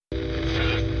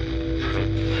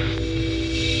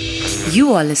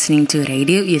You are listening to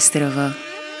Radio Easterhof.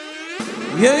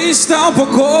 Jy staan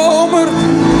bekommerd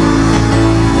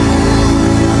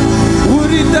oor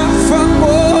die dag van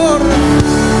môre.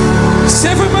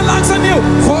 Sê vir my langs aan jou,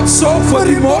 God sorg vir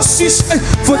die mossies,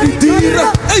 vir die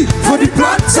diere, vir die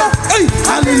plante,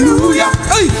 halleluja,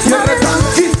 Here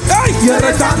dankie,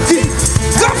 Here dankie.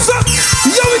 Kom so,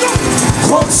 here we go.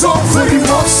 God sorg vir die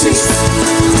mossies,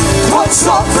 God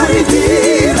sorg vir die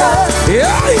diere,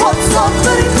 God sorg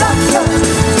vir die plante,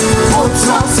 God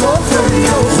sorg vir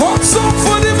jou. God sorg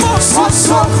vir die mossies, God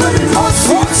sorg vir die mossies,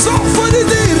 God sorg vir die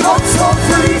diere, God sorg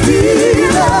vir die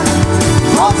diere,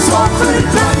 God sorg vir die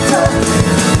plante,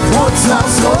 God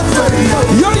sorg vir jou.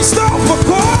 Jy staan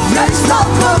bekommerd,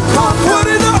 oor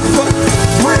die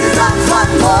dag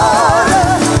van môre.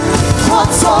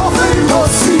 God sorg vir die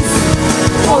mossies,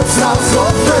 God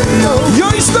sorg vir jou.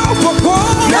 Jy staan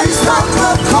bekommerd,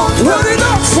 oor die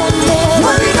dag van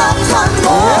môre.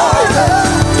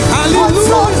 Halleluja. God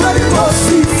sorg vir die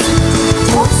mossies,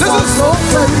 God sorg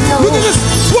vir jou. Look at this,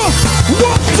 one,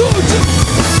 two, three.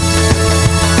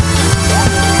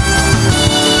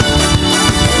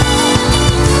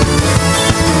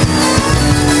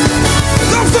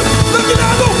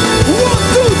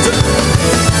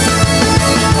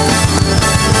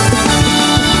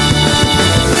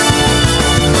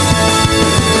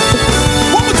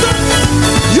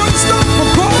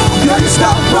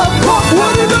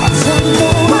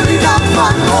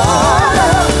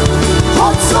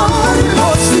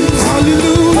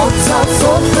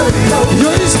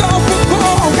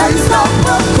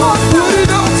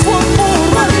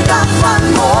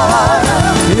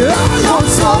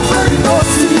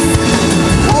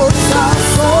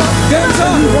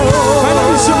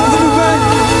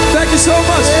 Thank you so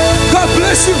much. God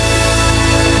bless you.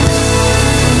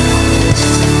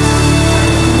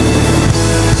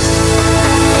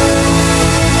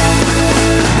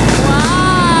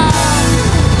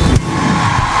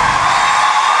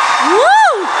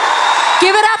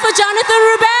 Jonathan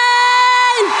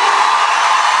Ruben!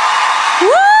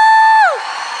 Woo!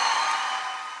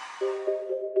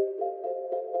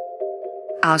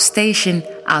 Our station,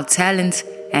 our talent,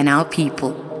 and our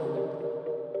people.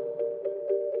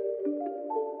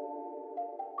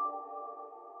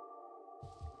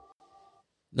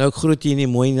 Nou ek groet jy in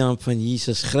die mooie naam van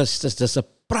Jesus Christus. Dis 'n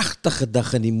pragtige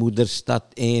dag in die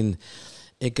moederstad en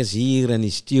ek is hier in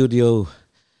die studio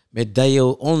met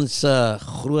Dayo, ons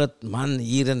groot man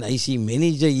hier en hy is die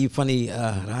manager hier van die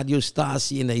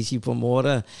radiostasie en hy is hier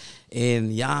vanmôre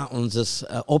en ja, ons is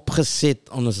opgeset,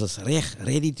 ons is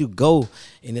ready to go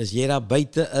en as jy daar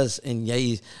buite is en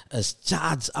jy is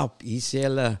charged up, hier sê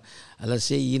hulle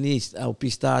sê hier nie op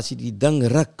die stasie, die ding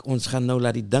ruk, ons gaan nou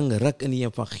laat die ding ruk in die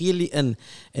evangelie in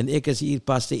en ek is hier,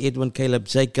 Pastor Edwin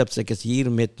Jacobs, ek is hier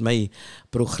met my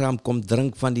program Kom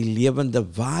Drink van die lewende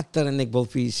water en ek wil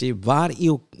vir julle sê, waar jy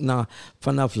ook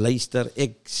vanaf luister,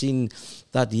 ek sien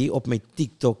dat hier op my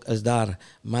TikTok is daar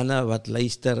manne wat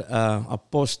luister,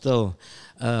 apostel,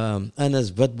 en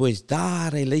is Witboys,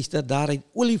 daar, hy luister daar uit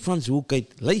Olifantshoek uit,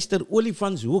 luister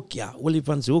Olifantshoek, ja,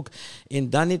 Olifantshoek, en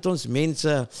dan het ons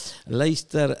mense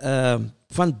luister,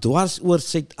 van dwars oor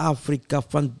Suid-Afrika,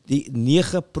 van die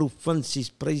 9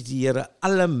 provinsies, prys die Here,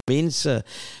 alle mense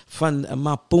van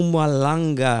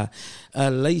Mpumalanga,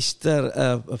 luister,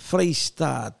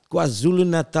 Vrystaat,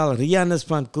 KwaZulu-Natal, Rian is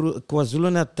van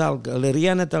KwaZulu-Natal,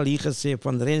 Rian het al hier gesê,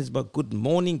 van Rensburg, good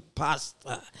morning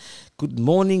pastor, good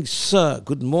morning sir,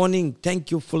 good morning, thank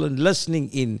you for listening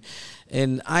in,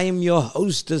 and I am your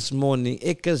host this morning,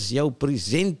 ek is jou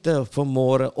presenter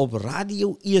vanmôre op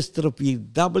Radio Easterhof,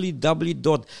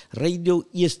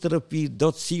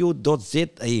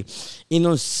 www.radioeasterhof.co.za en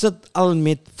ons sit al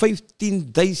met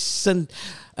 15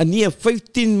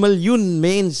 miljoen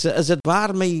mense, is dit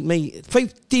waar, my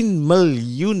 15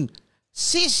 miljoen,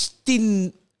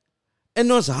 16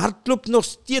 en ons hardloop nog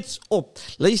steeds op.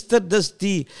 Luister, dis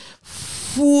die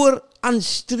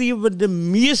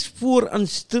mees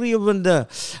vooraanstrewende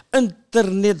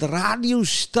internet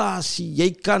radiostasie.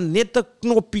 Jy kan net 'n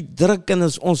knoppie druk en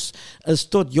ons is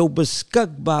tot jou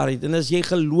beskikbaarheid. En as jy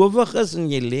gelowig is en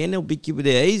jy lê nou 'n bietjie by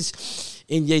die huis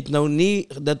en jy het nou nie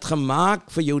dit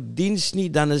gemaak vir jou diens nie,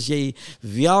 dan is jy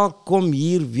welkom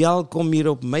hier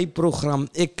op my program.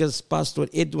 Ek is Pastor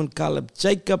Edwin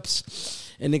Jacobs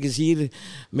en ek is hier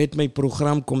met my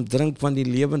program Kom Drink van die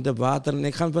lewende water en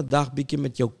ek gaan vandag bietjie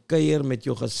met jou kuier, met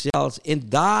jou gesels en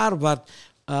daar wat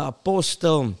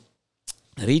apostel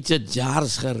Richard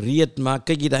Jars gereed, maar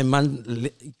kykie, die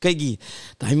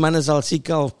man is al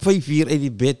seker al 5 uur uit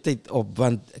die bed uit op,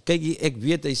 want kykie, ek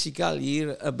weet, hy seker al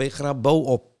hier by Grabouw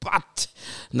op, pad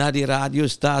na die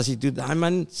radiostasie toe. Daai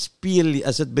man speel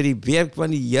as dit by die werk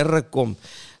van die Here kom.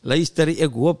 Luister,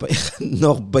 ek hoop hy gaan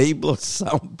nog Bybel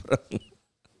saambring.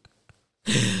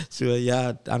 So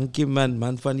ja, dankie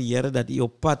man van die Here dat u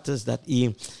op pad is, dat u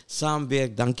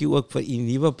saamwerk. Dankie ook vir u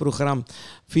nuwe program.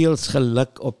 Veel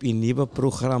geluk op u nuwe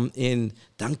program en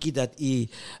dankie dat u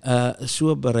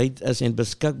so bereid is en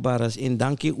beskikbaar is en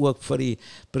dankie ook vir die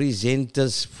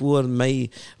presenters voor my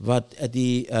wat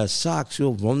die saak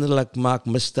so wonderlik maak.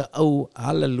 Mr. O,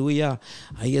 halleluja.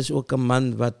 Hy is ook 'n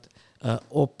man wat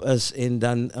op is en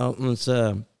dan ons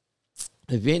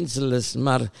evangelist,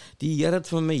 maar die Here het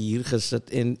vir my hier gesit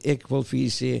en ek wil vir u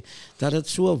sê dat dit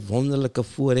so 'n wonderlike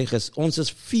voorreg is. Ons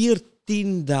is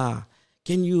 14 dae.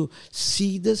 Can you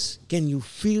see this? Can you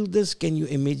feel this? Can you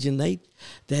imagine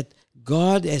that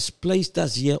God has placed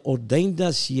us here, ordained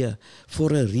us here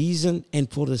for a reason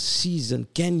and for a season?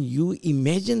 Can you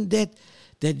imagine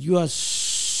that you are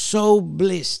so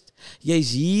blessed?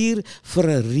 Jy's hier vir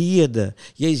 'n rede.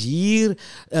 Jy's hier,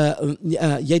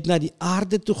 jy het na die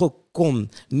aarde toe gekom,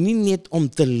 nie net om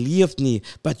te leef nie,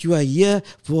 but you are here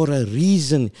for a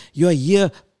reason. You are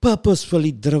here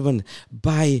purposefully driven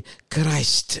by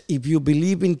Christ. If you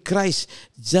believe in Christ,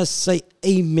 just say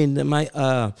amen. My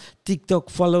TikTok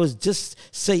followers, just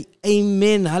say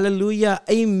amen. Hallelujah.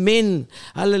 Amen.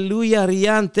 Hallelujah.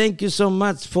 Rian, thank you so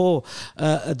much for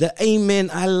the amen.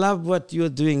 I love what you're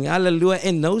doing. Hallelujah.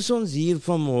 En nou is ons hier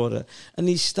vanmôre in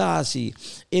die stasie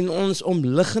en ons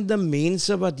omliggende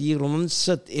mense wat hier rond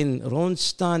sit en rond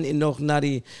staan en nog na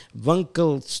die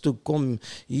winkels toe kom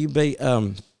hier by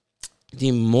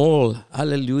die mall,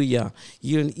 halleluja,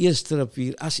 hier in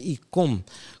Eersterivier, as u kom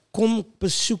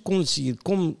besoek ons hier,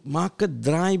 kom maak 'n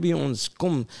draai by ons,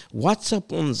 kom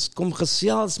WhatsApp ons, kom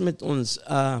gesels met ons.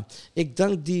 Ek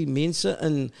dink die mense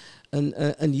in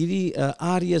hierdie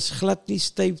areas glad nie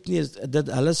styf nie,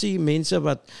 dat hulle is die mense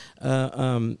wat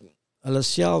hulle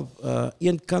self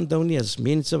een kant hou nie, as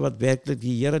mense wat werklik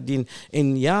die Here dien.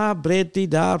 En ja, Bradley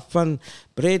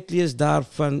is daar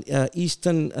van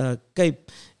Eastern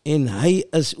Cape, en hy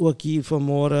is ook hier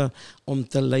vanmôre om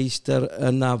te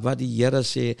luister na wat die Here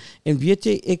sê. En weet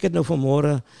jy, ek het nou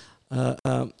vanmôre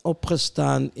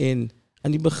opgestaan en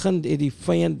aan die begin het die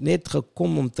vyand net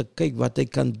gekom om te kyk wat hy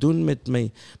kan doen met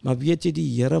my. Maar weet jy,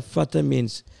 die Here vat 'n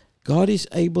mens. God is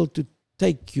able to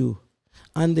take you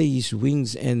under his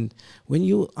wings, and when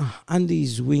you are under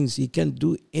his wings, he can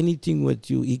do anything with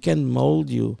you. He can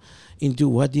mold you into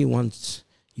what he wants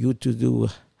you to do.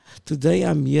 Today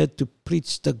I'm here to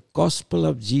preach the gospel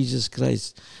of Jesus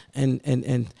Christ, and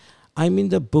I'm in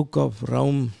the book of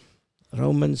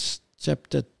Romans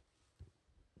chapter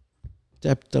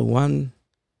 1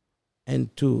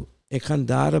 and 2. Ek gaan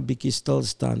daar 'n bietjie stil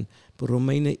staan.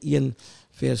 Romeine 1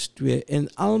 vers 2. En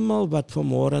almal wat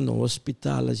vanmôre in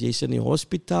hospitaal is, jy's in die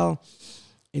hospitaal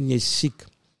en jy's siek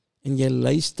en jy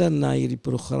luister na hierdie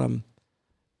program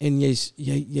en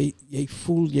jy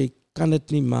voel jy kan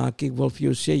dit nie maak. Ek wil vir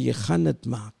jou sê jy gaan dit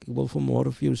maak. Ek wil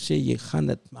vanmôre vir jou sê jy gaan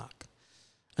dit maak.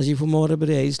 As jy vanmôre by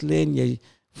die huis lê en jy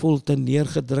voel te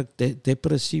neergedruk,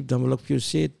 depressief, dan wil ek vir jou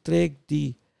sê trek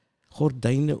die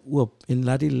gordyne oop en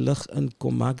laat die lig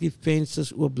inkom. Maak die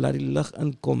vensters oop, laat die lig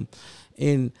inkom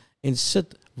en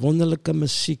sit wonderlike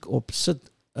musiek op.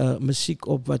 Sit musiek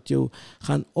op wat jou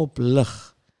gaan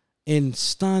oplig en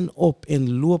staan op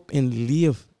en loop en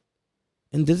leef.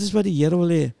 En dit is wat die Here wil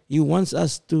hê. He wants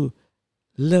us to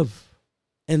live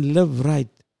and live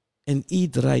right and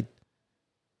eat right.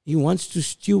 He wants to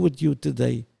steward you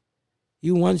today.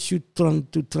 He wants you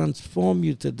to transform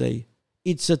you today.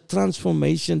 It's a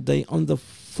transformation day on the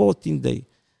 14th day.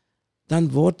 Dan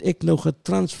word ek nou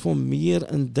getransformeer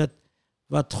in dit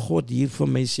wat God hier vir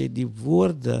my sê. Die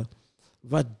woorde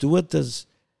wat dood is,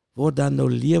 word dan nou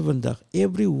lewendig.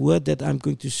 Every word that I'm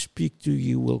going to speak to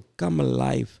you will come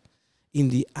alive in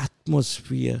the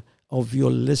atmosphere of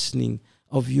your listening,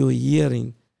 of your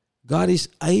hearing. God is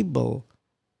able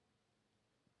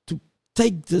to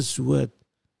take this word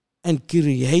and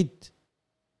create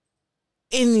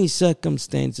any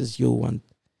circumstances you want.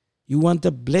 You want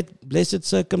a blessed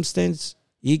circumstance,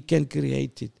 He can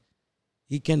create it.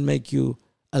 He can make you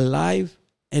alive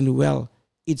and well.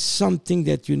 It's something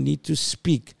that you need to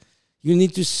speak. You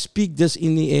need to speak this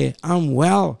in the air. I'm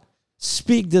well.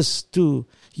 Speak this to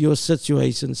your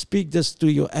situation. Speak this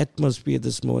to your atmosphere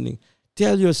this morning.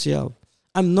 Tell yourself,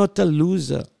 I'm not a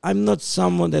loser. I'm not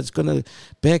someone that's going to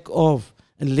back off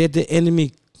and let the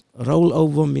enemy roll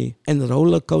over me and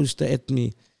roller coaster at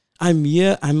me. I'm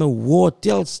here. I'm a war.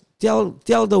 Tell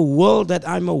the world that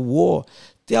I'm a war.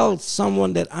 Tell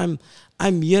someone that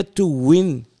I'm here to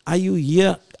win. Are you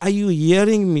here? Are you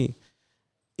hearing me?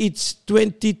 it's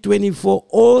 2024.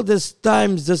 All these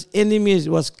times this enemy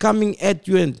was coming at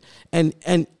you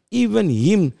and even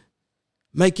him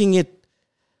making it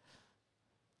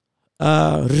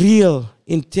real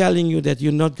in telling you that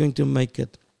you're not going to make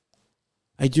it.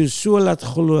 Hy het jou so laat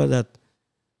glo dat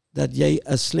jy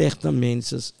 'n slegte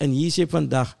mens is. En hier sê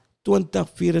vandag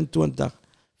 2024,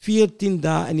 14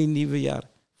 dae in die nuwe jaar,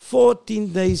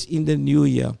 14 days in the new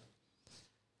year.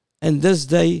 And this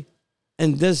day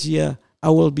and this year I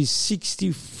will be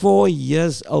 64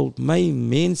 years old. My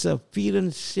mense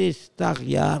 64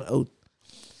 jaar oud.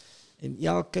 En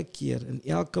elke keer, in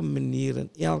elke manier, in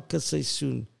elke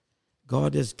seisoen,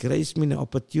 God has graced me an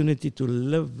opportunity to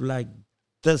live like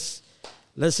this.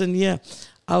 Listen here,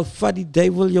 al vat die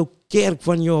duiwel jou kerk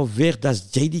van jou weg, das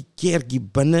jy die kerk hier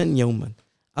binne in jou, man.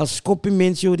 Al skop die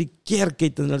mense jou die kerk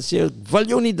uit, en hulle sê, ek wil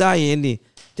jou nie daar heen nie,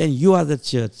 then you are the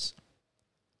church.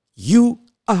 You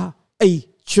are a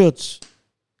church.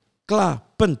 Klaar,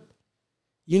 punt.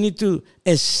 You need to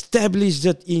establish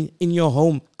that in your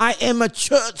home. I am a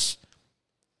church.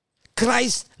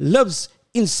 Christ lives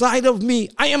inside of me.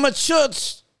 I am a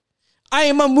church. I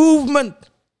am a movement.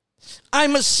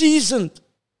 I'm a season.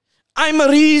 I'm a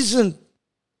reason.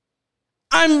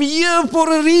 I'm here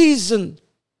for a reason.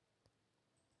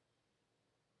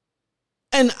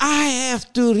 And I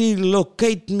have to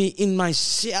relocate me in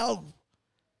myself.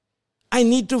 I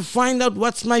need to find out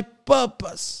what's my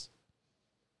purpose.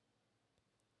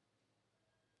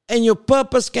 And your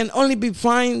purpose can only be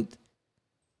found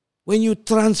when you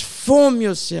transform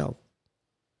yourself.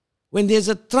 When there's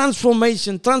a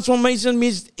transformation. Transformation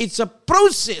means it's a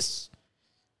process.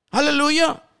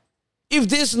 Hallelujah. If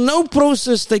there's no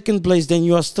process taking place, then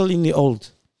you are still in the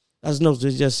old. As nog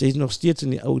nog steeds in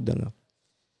die ou dinge.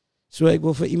 So ek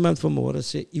wil vir iemand vanmôre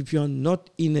sê, if you're not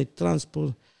in a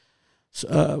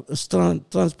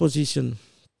transposition,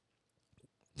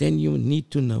 then you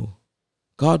need to know.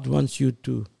 God wants you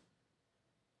to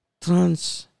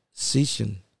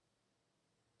transition.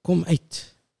 Kom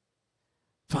uit.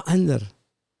 Verander.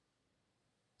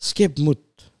 Skep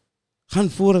moed. Gaan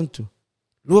vorentoe.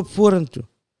 Loop vorentoe.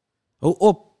 Hou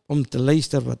op om te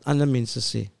luister wat ander mense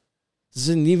sê. Dit is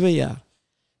 'n nuwe jaar.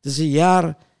 Dit is 'n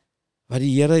jaar wat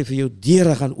die Here vir jou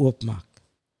deure gaan oopmaak.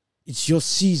 It's your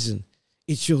season.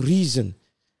 It's your reason.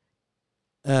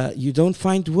 You don't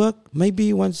find work. Maybe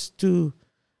He wants to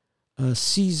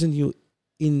season you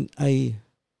in a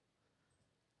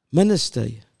minister.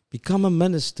 Become a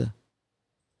minister.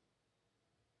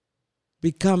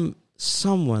 Become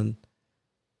someone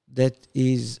that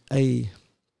is a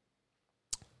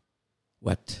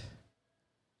what?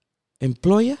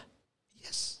 Employer?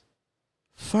 Yes.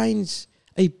 Finds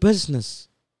a business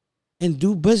and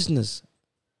do business.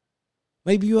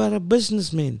 Maybe you are a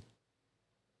businessman,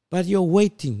 but you're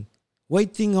waiting.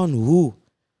 Waiting on who?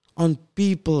 On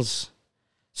people's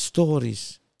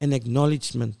stories and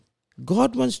acknowledgement.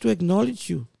 God wants to acknowledge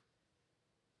you.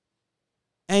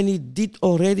 And He did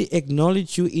already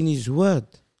acknowledge you in His word.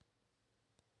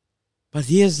 But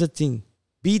here's the thing.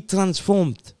 Be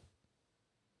transformed.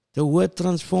 The word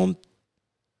transformed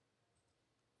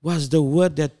was the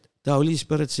word that the Holy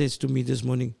Spirit says to me this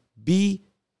morning. Be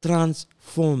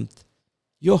transformed.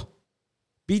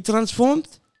 Be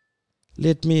transformed?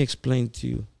 Let me explain to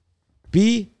you.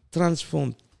 Be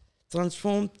transformed.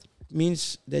 Transformed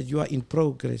means that you are in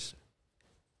progress.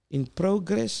 In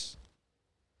progress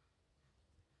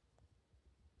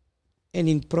and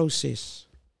in process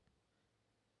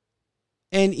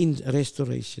and in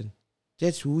restoration.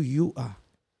 That's who you are.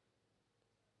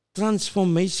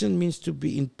 Transformation means to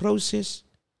be in process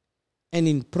and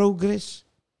in progress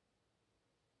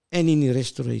and in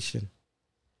restoration.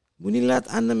 Moenie laat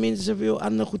ander mense vir jou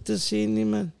ander goed te sê nie,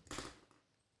 man.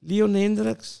 Leon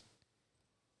Hendricks.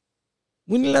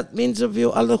 Moenie laat mense vir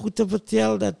jou ander goed te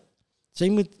vertel dat sy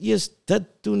moet eers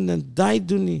dit doen en daai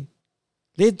doen nie.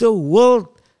 Let the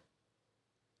world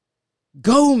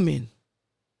go, man.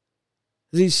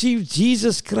 Receive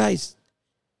Jesus Christ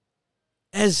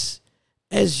as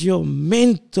your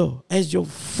mentor, as your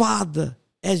father,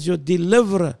 as your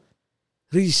deliverer.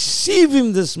 Receive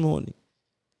Him this morning.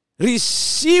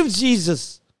 Receive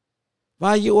Jesus.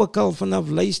 Waar jy ook al vanaf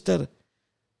luister.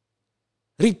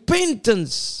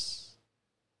 Repentance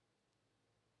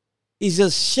is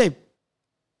a shape.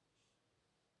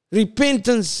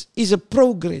 Repentance is a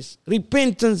progress.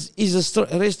 Repentance is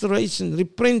a restoration.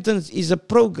 Repentance is a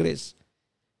progress.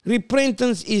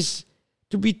 Repentance is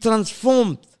to be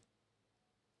transformed.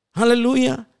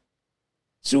 Hallelujah.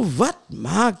 So wat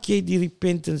maak jy die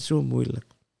repentance so moeilik?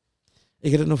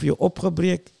 Ek het dit nou vir jou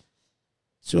opgebreek.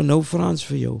 So nou Frans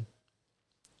vir jou.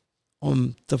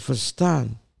 Om te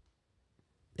verstaan.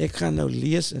 Ek gaan nou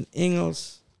lees in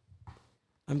Engels.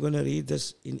 I'm going to read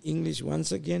this in English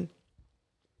once again.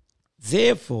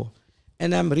 Therefore,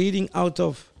 and I'm reading out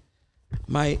of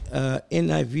my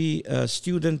NIV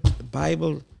student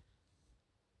Bible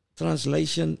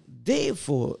translation.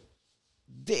 Therefore,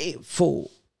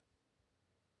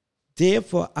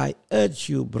 I urge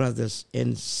you, brothers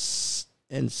and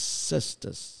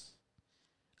sisters,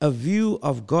 a view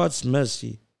of God's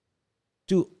mercy,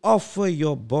 to offer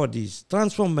your bodies.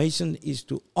 Transformation is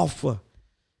to offer.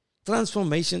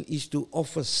 Transformation is to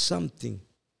offer something.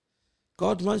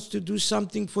 God wants to do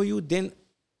something for you, then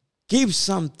give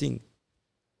something.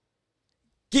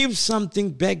 Give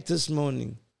something back this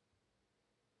morning.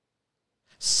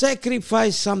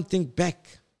 Sacrifice something back.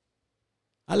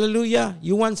 Hallelujah.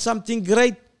 You want something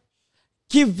great?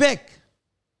 Give back.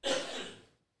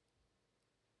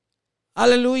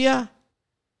 Hallelujah.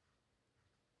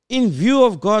 In view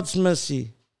of God's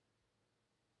mercy,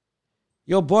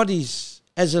 your bodies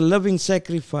as a living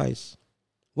sacrifice.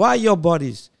 Why your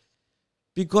bodies?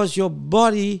 Because your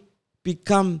body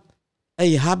become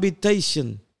a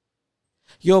habitation.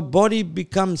 Your body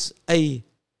becomes a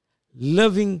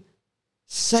living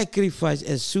sacrifice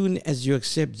as soon as you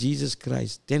accept Jesus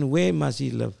Christ. Then where must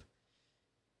he live?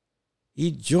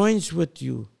 He joins with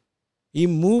you. He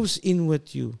moves in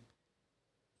with you.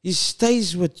 He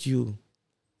stays with you.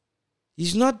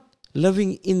 He's not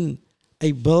living in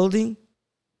a building.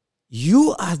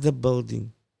 You are the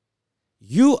building.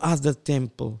 You are the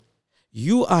temple.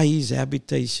 You are his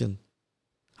habitation.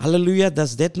 Hallelujah.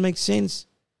 Does that make sense?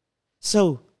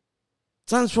 So,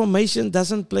 transformation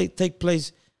doesn't take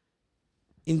place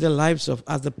in the lives of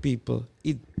other people.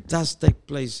 It does take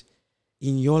place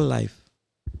in your life.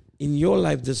 In your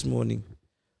life this morning.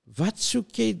 Wat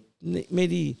soek jy met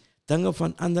die dinge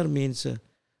van ander mense?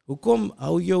 Hoekom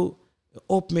hou jou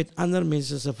op met ander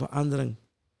mense se verandering?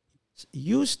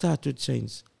 You start to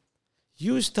change.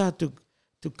 You start to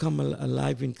come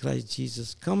alive in Christ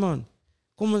Jesus. Come on.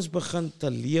 Kom ons begin te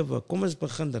lewe. Kom ons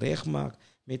begin regmaak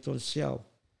met onsself.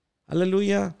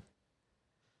 Hallelujah.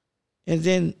 And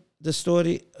then the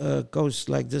story goes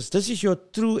like this. This is your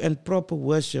true and proper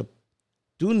worship.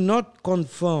 Do not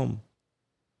conform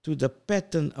to the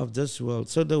pattern of this world.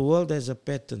 So the world has a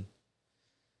pattern.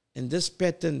 And this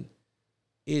pattern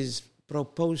is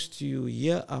proposed to you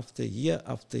year after year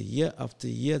after year after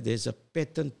year. There's a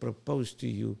pattern proposed to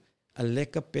you. A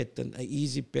lekker pattern, a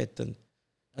easy pattern,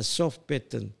 a soft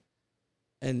pattern.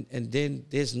 And then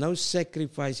there's no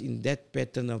sacrifice in that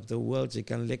pattern of the world. Jy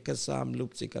kan lekker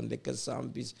saamloop, jy kan lekker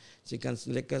saam wees, jy kan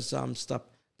lekker saam stap,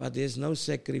 but there's no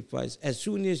sacrifice. As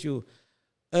soon as you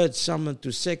urge someone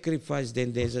to sacrifice,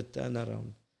 then there's a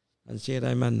turnaround. And sê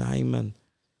hy man, nee man,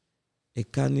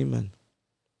 ek kan nie man.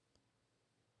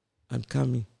 I'm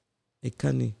coming, ek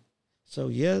kan nie. So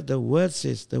here the word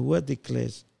says, the word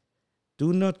declares,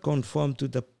 do not conform to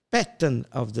the pattern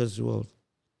of this world.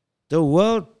 The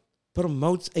world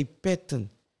promotes a pattern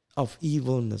of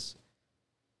evilness,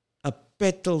 a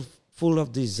pattern full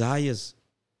of desires,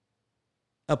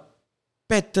 a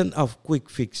pattern of quick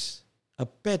fix, a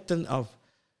pattern of,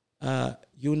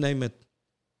 you name it,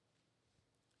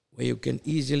 where you can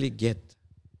easily get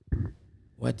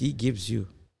what he gives you.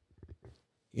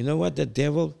 You know what the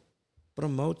devil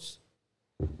promotes?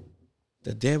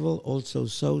 The devil also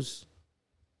sows,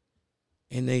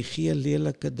 en hy gee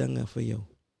lelike dinge vir jou.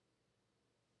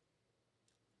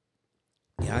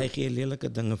 Ja, hy gee lelike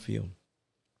dinge vir jou.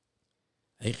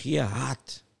 Hy gee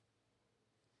haat.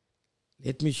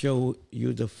 Let me show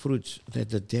you the fruits that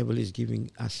the devil is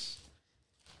giving us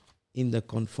in the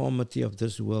conformity of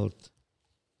this world.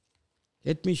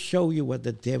 Let me show you what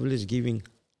the devil is giving.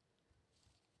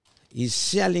 He's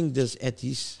selling this at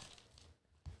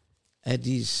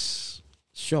his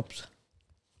shops.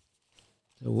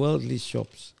 The worldly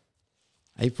shops.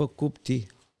 Hy verkoop die.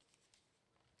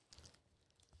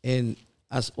 En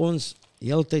as ons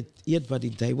heeltyd eet wat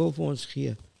die duiwel vir ons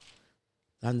gee,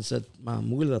 dan is dit maar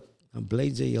moeilik. Dan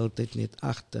bly jy heeltyd net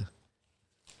agter.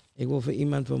 Ek wil vir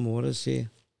iemand vanmôre sê,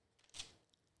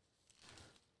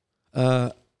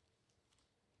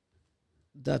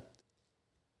 dat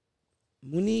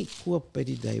moenie koop by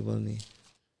die duiwel nie.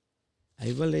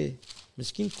 Hy wil hê,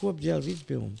 miskien koop jy al iets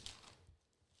by hom.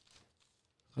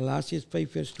 Galatians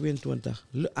 5:22.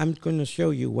 I'm going to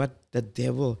show you what the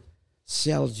devil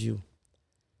sells you.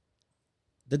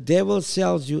 The devil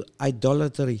sells you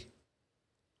idolatry,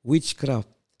 witchcraft,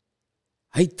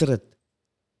 hatred,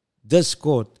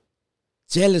 discord,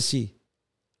 jealousy,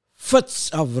 fits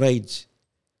of rage,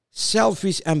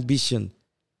 selfish ambition,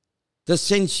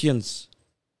 dissensions,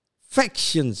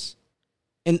 factions,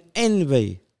 and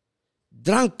envy,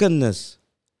 drunkenness,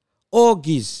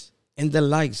 orgies, and the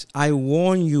likes. I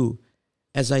warn you,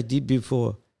 as I did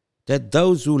before, that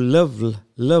those who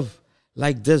live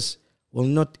like this will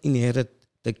not inherit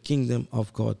the kingdom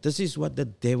of God. This is what the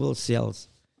devil sells.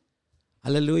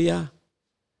 Hallelujah.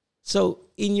 So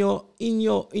in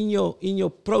your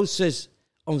process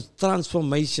of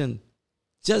transformation,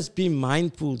 just be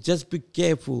mindful, just be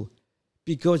careful,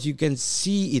 because you can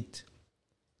see it.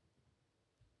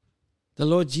 The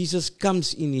Lord Jesus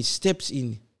comes in, He steps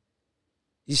in.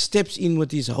 He steps in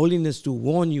with His holiness to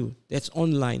warn you, that's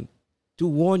online, to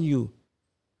warn you,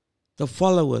 the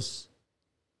followers,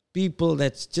 people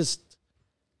that's just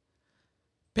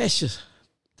passive.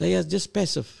 They are just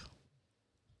passive.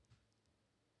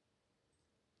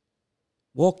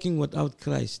 Walking without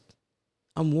Christ.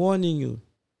 I'm warning you,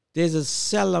 there's a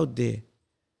cell out there.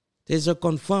 There's a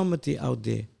conformity out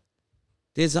there.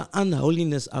 There's an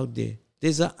unholiness out there.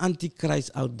 There's an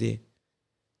antichrist out there.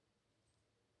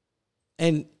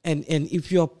 And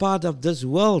if you're part of this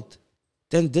world,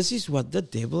 then this is what the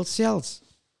devil sells.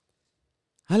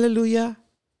 Hallelujah.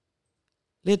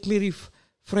 Let me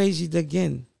rephrase it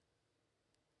again.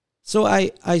 So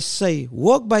I say,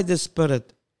 walk by the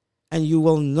Spirit, and you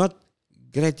will not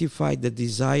gratify the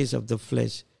desires of the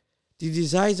flesh. The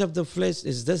desires of the flesh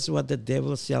is this what the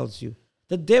devil sells you.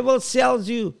 The devil sells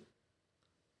you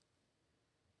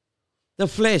the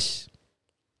flesh.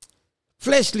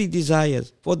 Fleshly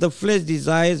desires. For the flesh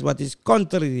desires what is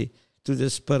contrary to the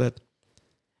Spirit.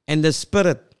 And the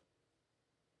Spirit.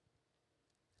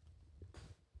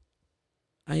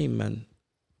 Amen.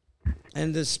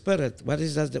 And the Spirit. What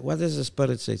does the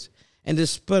Spirit say? And the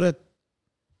Spirit,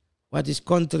 what is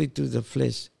contrary to the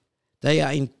flesh. They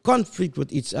are in conflict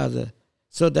with each other,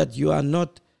 so that you are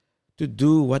not to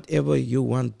do whatever you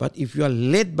want. But if you are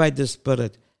led by the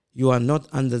Spirit, you are not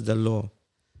under the law.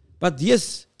 But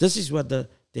yes, this is what the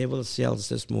devil sells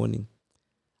this morning.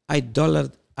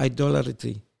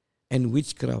 Idolatry and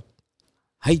witchcraft.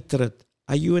 Hatred.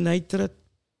 Are you in hatred?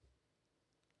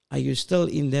 Are you still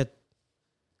in that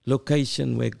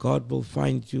location where God will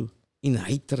find you in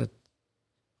hatred?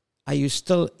 Are you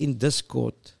still in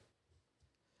discord?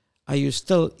 Are you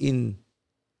still in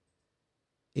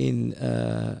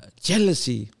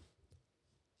jealousy?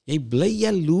 Jy bly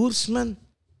jaloers, man.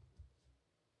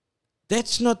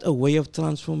 That's not a way of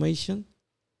transformation.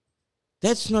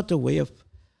 That's not a way of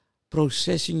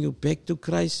processing you back to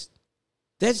Christ.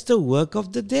 That's the work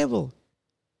of the devil.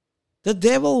 The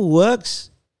devil works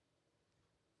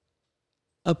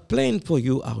a plan for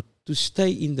you out to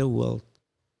stay in the world,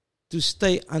 to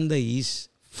stay under his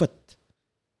foot,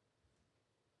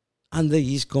 under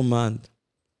his command.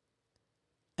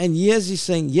 And he's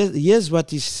saying, here's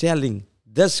what he's selling: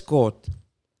 discord,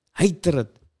 hatred,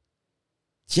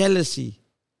 jealousy,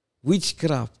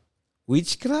 witchcraft.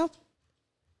 Witchcraft?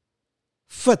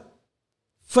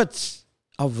 Fits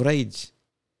of rage.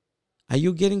 Are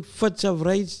you getting fits of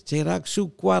rage? Jy raak so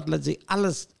kwaad dat jy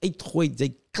alles uitgooi, jy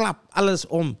klap alles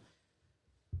om.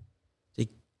 Jy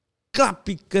klap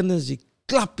die kinders, jy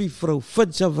klap die vrou,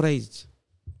 fits of rage.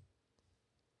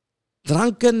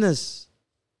 Drunkenness,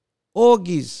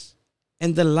 orgies,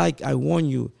 and the like. I warn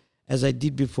you, as I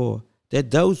did before,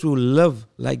 that those who live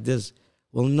like this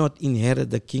will not inherit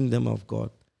the kingdom of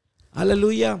God.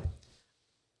 Hallelujah.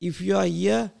 If you are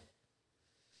here,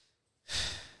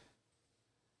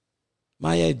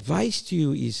 my advice to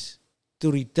you is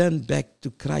to return back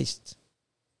to Christ.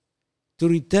 To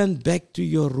return back to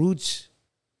your roots.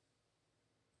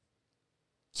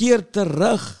 Keer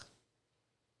terug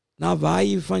na waar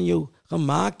jy van jou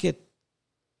gemaak het.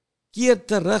 Keer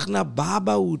terug na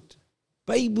babahood,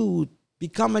 babyhood.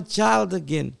 Become a child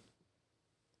again.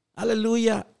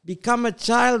 Hallelujah. Become a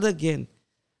child again.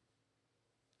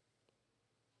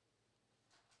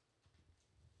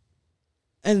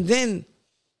 And then,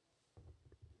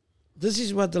 this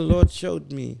is what the Lord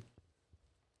showed me.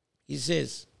 He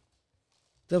says,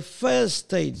 the first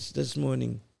stage this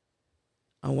morning,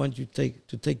 I want you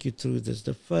to take you through this.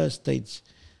 The first stage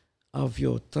of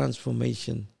your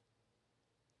transformation.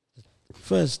 The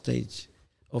first stage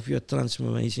of your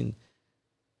transformation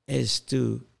is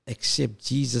to accept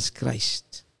Jesus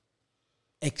Christ.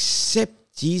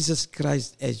 Accept Jesus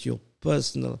Christ as your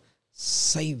personal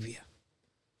Savior.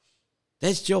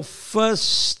 That's your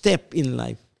first step in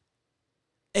life.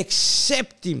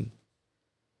 Accept Him.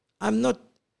 I'm not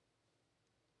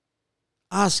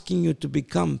asking you to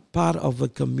become part of a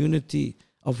community,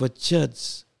 of a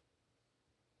church.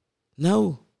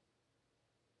 No.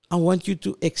 I want you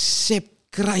to accept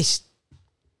Christ.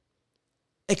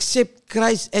 Accept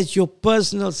Christ as your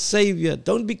personal Savior.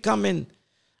 Don't become I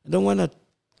don't want to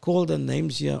call the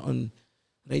names here on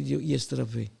Radio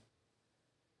Yesterday.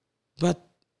 But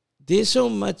there's so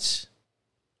much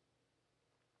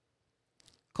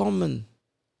common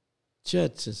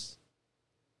churches,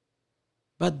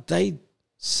 but they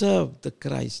serve the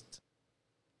Christ.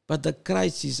 But the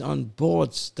Christ is on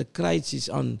boards, the Christ is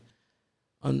on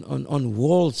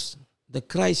walls, the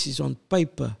Christ is on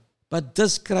paper. But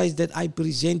this Christ that I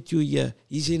present you here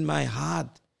is in my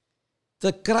heart.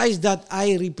 The Christ that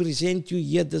I represent you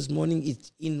here this morning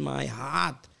is in my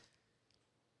heart.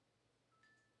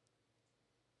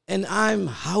 And I'm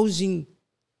housing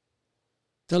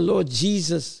the Lord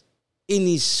Jesus in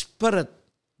His Spirit.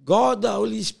 God, the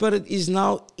Holy Spirit, is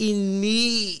now in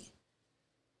me.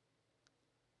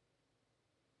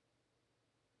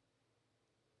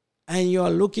 And you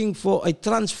are looking for a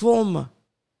transformer.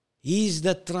 He's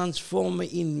the transformer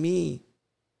in me.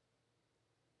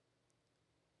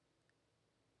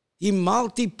 He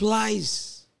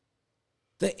multiplies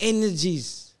the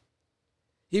energies.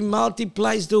 He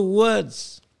multiplies the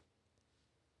words.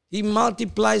 He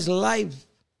multiplies life.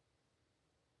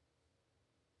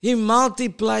 He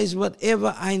multiplies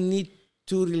whatever I need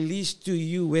to release to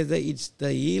you, whether it's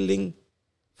the healing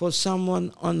for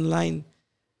someone online,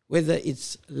 whether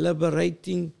it's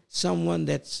liberating someone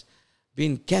that's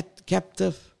been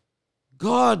captive.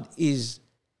 God is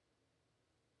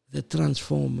the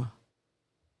transformer.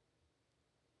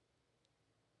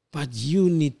 But you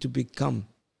need to become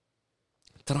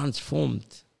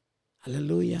transformed.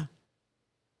 Hallelujah.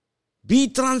 Be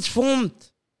transformed.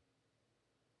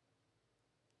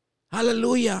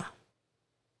 Hallelujah.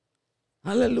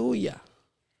 Hallelujah.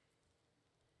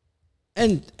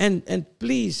 And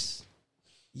please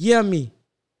hear me.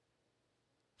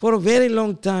 For a very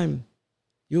long time,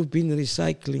 you've been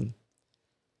recycling.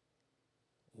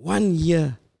 1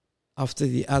 year after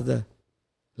the other,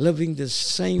 living the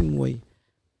same way,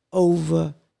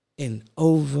 over and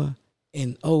over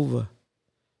and over.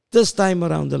 This time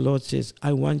around, the Lord says,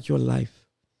 I want your life.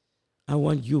 I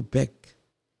want you back.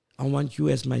 I want you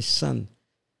as my son.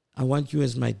 I want you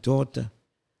as my daughter.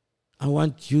 I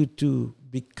want you to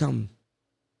become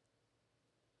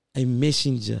a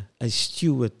messenger, a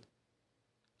steward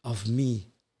of me,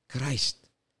 Christ,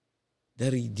 the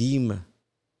Redeemer.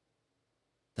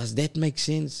 Does that make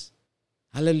sense?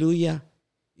 Hallelujah.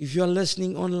 If you are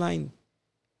listening online,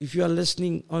 if you are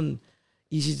listening on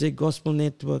ECJ Gospel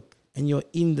Network and you're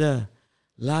in the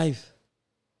live,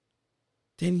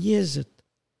 then here's it.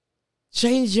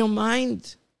 Change your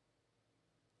mind.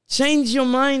 Change your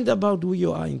mind about who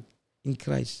you are in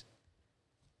Christ.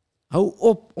 Hou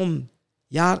op om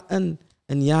jaar in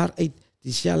en jaar uit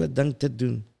dieselfde ding te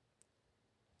doen.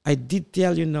 I did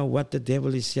tell you now what the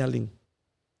devil is selling.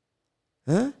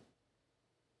 Huh?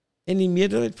 En die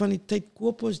meerderheid van die tyd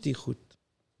koop ons die goed.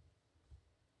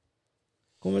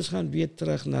 Kom ons gaan weer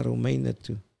terug na Romeine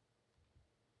toe.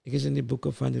 Ek is in die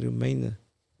boeke van die Romeine.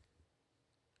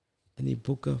 In die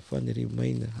boeke van die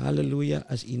Romeine. Halleluja,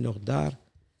 as u nog daar,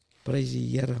 prys die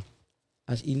Here.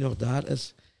 As u nog daar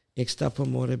is, ek stap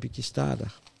vanmorgen 'n bietjie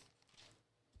stadig.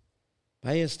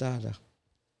 Baie stadig.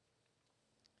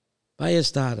 Baie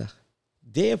stadig.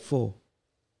 Therefore,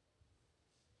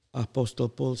 Apostle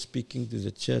Paul speaking to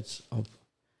the church of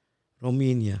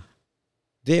Romania.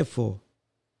 Therefore,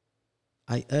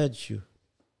 I urge you.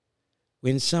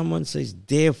 When someone says,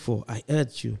 therefore, I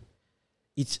urge you,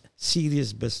 it's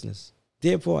serious business.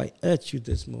 Therefore, I urge you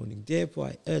this morning. Therefore,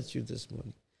 I urge you this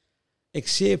morning. Ek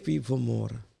sê vir u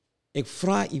vanmôre. Ek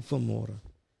vra u vanmôre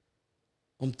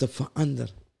om te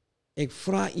verander. Ek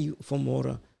vra u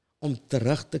vanmôre om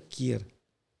terug te keer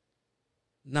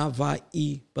na waar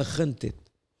u begin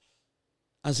het.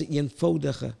 As 'n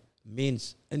eenvoudige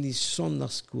mens in die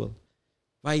sondagskool,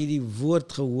 waar jy die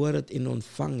woord gehoor het en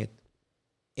ontvang het,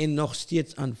 en nog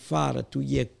steeds aanvaar het. Toe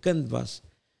jy 'n kind was,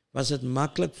 was dit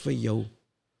maklik vir jou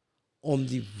om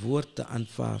die woord te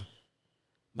aanvaar.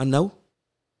 Maar nou,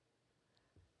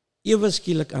 ewe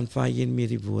skielik aanvaar jy nie meer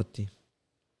die woord nie.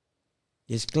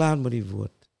 Jy is klaar met die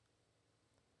woord.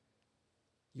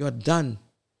 You're done.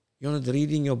 You're not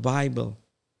reading your Bible.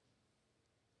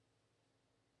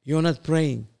 You're not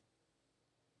praying.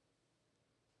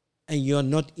 And you're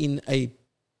not in a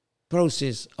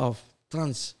process of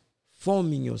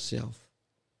transforming yourself.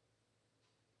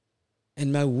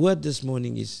 And my word this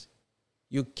morning is,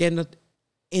 you cannot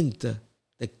enter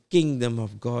the kingdom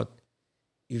of God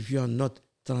if you are not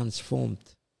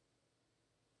transformed.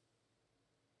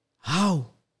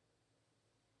 How?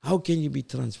 How can you be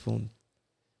transformed?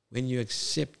 When you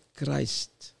accept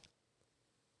Christ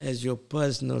as your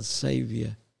personal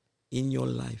Savior in your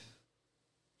life.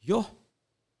 Jo,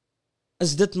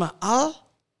 is dit maar al?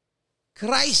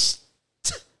 Christ.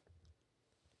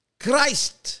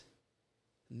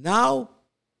 now,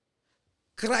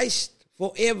 Christ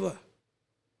forever.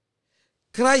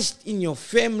 Christ in your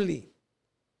family.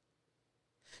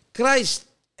 Christ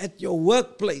at your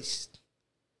workplace.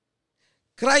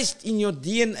 Christ in your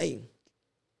DNA.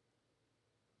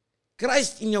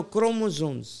 Christ in your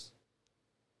chromosomes.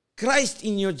 Christ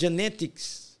in your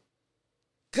genetics.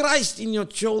 Christ in your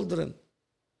children.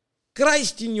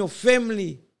 Christ in your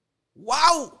family.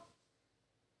 Wow!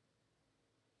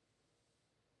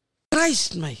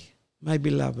 Christ, my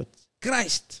beloved.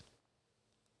 Christ.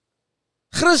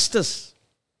 Christus.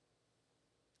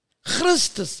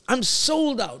 Christus. I'm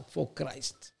sold out for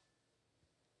Christ.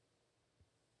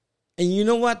 And you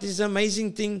know what is the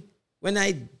amazing thing? When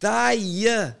I die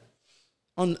here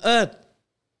on earth,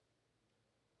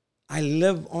 I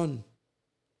live on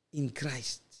in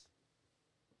Christ.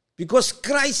 Because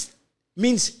Christ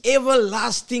means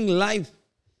everlasting life.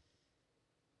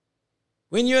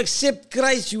 When you accept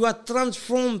Christ, you are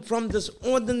transformed from this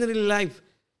ordinary life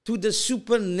to the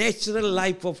supernatural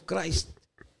life of Christ.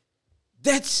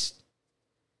 That's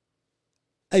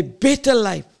a better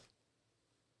life.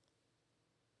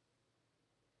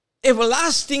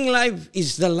 Everlasting life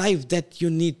is the life that you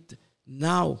need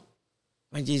now.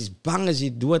 Want jy is bang as jy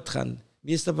doodgaan.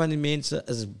 Meeste van die mense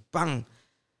is bang.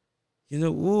 You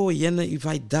know, if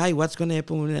I die, what's going to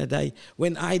happen when I die?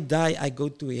 When I die, I go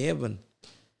to heaven.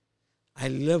 I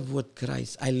live with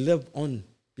Christ. I live on.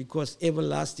 Because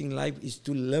everlasting life is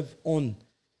to live on.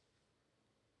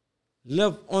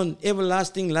 Live on.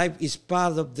 Everlasting life is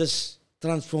part of this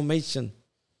transformation.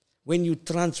 When you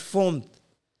transformed,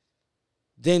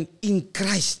 then in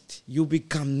Christ you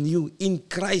become new. In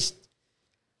Christ,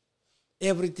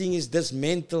 everything is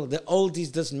dismantled. The old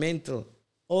is dismantled.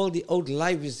 All the old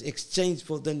life is exchanged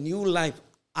for the new life.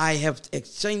 I have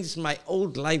exchanged my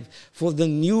old life for the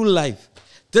new life.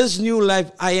 This new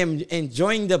life, I am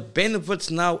enjoying the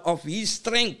benefits now of His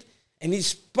strength and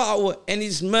His power and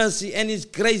His mercy and His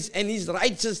grace and His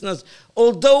righteousness.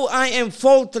 Although I am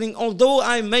faltering, although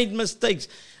I made mistakes,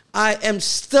 I am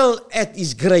still at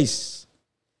His grace.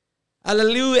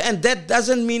 Hallelujah. And that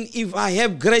doesn't mean if I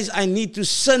have grace, I need to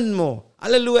sin more.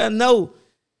 Hallelujah. No.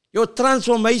 Your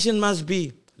transformation must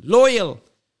be loyal.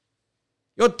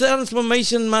 Your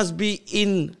transformation must be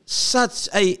in such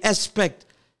an aspect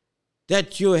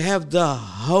that you have the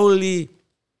holy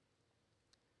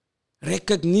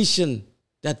recognition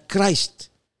that Christ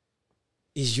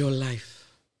is your life.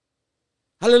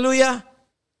 Hallelujah.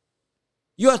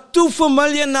 You are too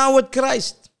familiar now with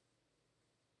Christ.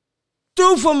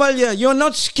 Too familiar. You're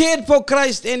not scared for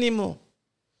Christ anymore.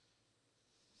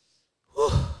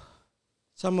 Whew.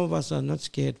 Some of us are not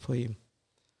scared for Him.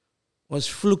 Ons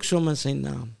vloek sommer sy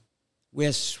naam. We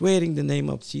are swearing the name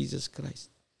of Jesus Christ.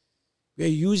 We are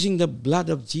using the blood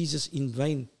of Jesus in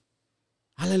vain.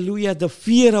 Hallelujah. The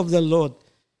fear of the Lord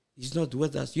is not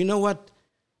with us. You know what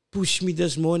pushed me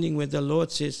this morning when the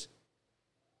Lord says,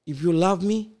 if you love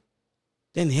me,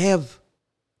 then have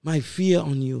my fear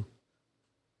on you.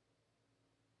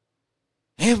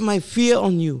 Have my fear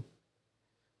on you.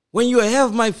 When you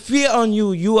have my fear on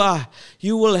you, you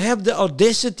will have the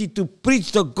audacity to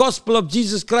preach the gospel of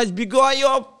Jesus Christ because you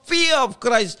have fear of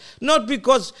Christ. Not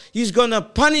because He's going to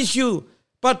punish you,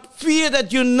 but fear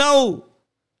that you know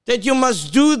that you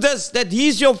must do this, that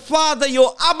He's your Father,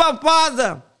 your Abba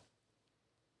Father.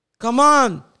 Come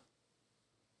on.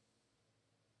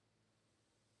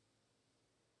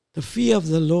 The fear of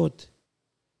the Lord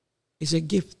is a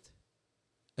gift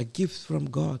from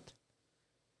God.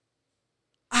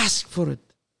 Ask for it.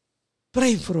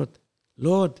 Pray for it.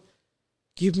 Lord,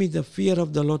 give me the fear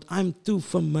of the Lord. I'm too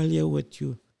familiar with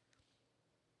you.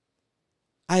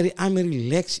 I'm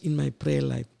relaxed in my prayer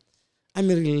life. I'm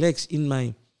relaxed in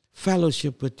my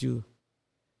fellowship with you.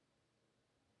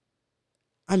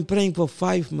 I'm praying for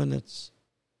 5 minutes,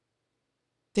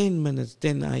 10 minutes,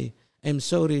 then I am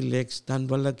so relaxed. Dan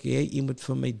wil ek hê U moet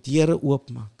vir my deure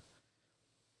oopmaak.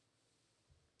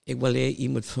 Ek wil hê U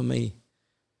moet vir my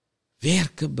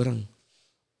werke bring.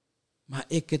 Maar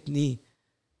ek het nie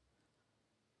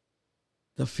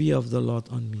the fear of the Lord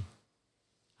on me.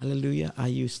 Hallelujah. Are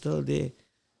you still there?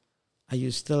 Are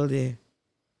you still there?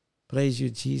 Praise you,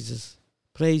 Jesus.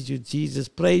 Praise you, Jesus.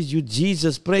 Praise you,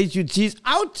 Jesus. Praise you, Jesus.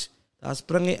 Out! Daar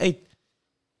spring hy uit.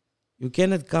 You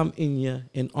cannot come in here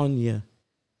and on here.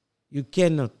 You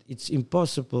cannot. It's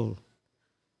impossible.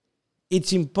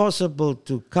 It's impossible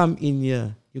to come in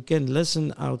here. You can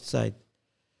listen outside.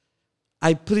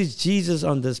 I preach Jesus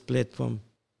on this platform.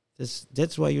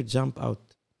 That's why you jump out.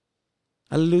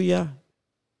 Hallelujah.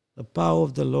 The power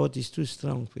of the Lord is too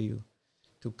strong for you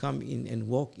to come in and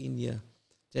walk in here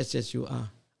just as you are.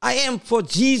 I am for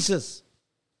Jesus.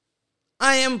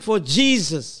 I am for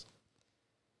Jesus.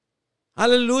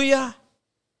 Hallelujah.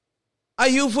 Are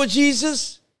you for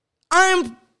Jesus? I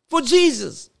am for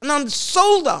Jesus. And I'm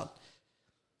sold out.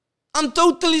 I'm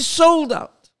totally sold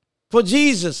out for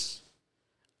Jesus.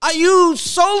 Are you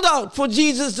sold out for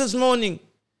Jesus this morning?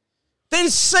 Then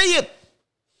say it.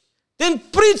 Then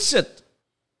preach it.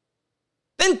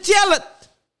 Then tell it.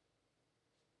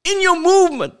 In your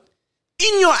movement,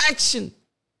 in your action,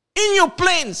 in your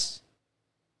plans.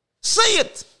 Say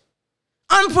it.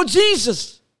 I'm for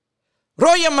Jesus.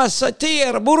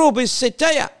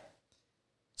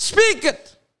 Speak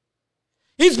it.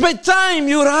 It's by time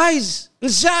you rise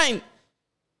and shine.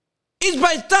 It's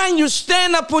by time you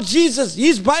stand up for Jesus.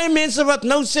 Hier's baie mense wat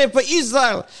nou sê vir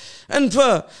Israel and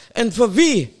for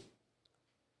wie.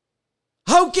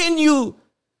 How can you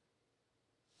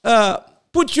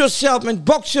put yourself and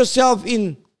box yourself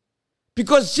in?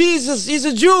 Because Jesus is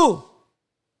a Jew.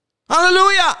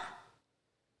 Hallelujah.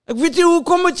 Ek weet nie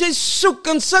hoekom moet jy soek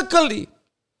en sukkel nie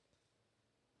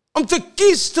om te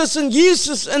kies tussen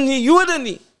Jesus en die Jode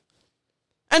nie.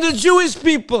 And the Jewish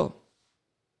people.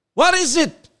 What is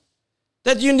it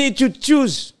that you need to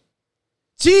choose?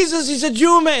 Jesus is a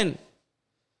Jew man.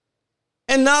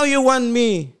 And now you want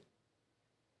me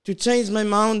to change my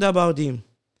mind about him.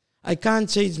 I can't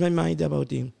change my mind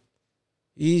about him.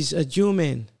 He's a Jew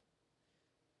man.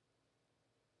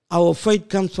 Our faith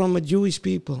comes from a Jewish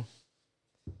people.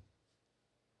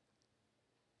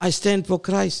 I stand for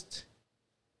Christ.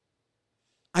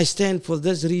 I stand for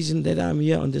this reason that I'm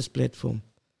here on this platform.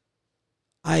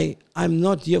 I'm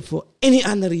not here for any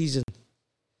other reason.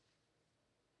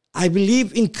 I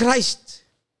believe in Christ,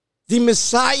 the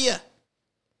Messiah.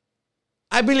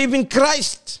 I believe in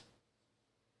Christ.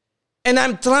 And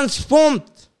I'm transformed.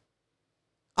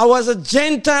 I was a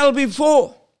Gentile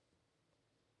before.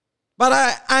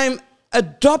 But I'm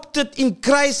adopted in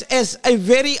Christ as a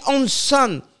very own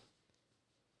son.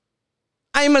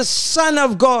 I'm a son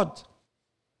of God.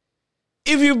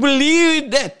 If you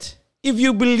believe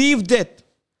that,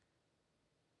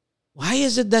 why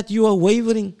is it that you are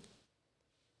wavering?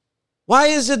 Why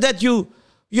is it that you're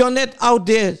not out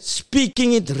there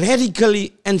speaking it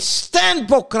radically and stand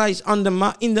for Christ in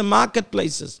the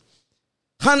marketplaces?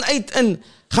 Gaan uit en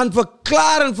gaan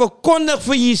verklaar en verkondig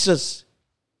vir Jesus.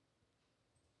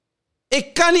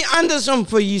 Ek kan nie anders om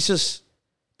vir Jesus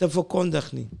te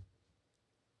verkondig nie.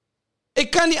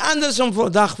 Ek kan nie anders om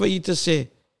vandag vir u te sê,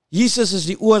 Jesus is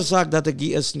die oorsaak dat ek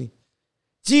hier is nie.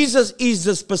 Jesus is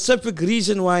the specific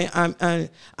reason why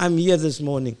I'm here this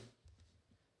morning.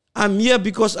 I'm here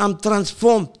because I'm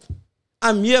transformed.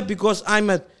 I'm here because I'm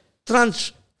a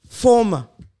transformer.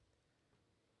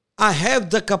 I have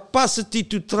the capacity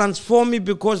to transform me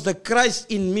because the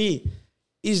Christ in me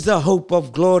is the hope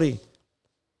of glory.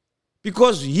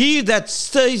 Because he that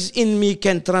stays in me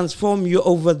can transform you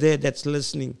over there that's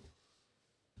listening.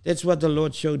 That's what the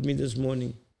Lord showed me this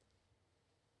morning.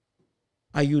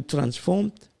 Are you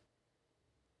transformed?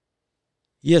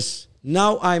 Yes,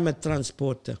 now I'm a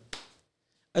transporter.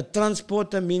 A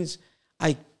transporter means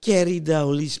I carry the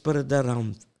Holy Spirit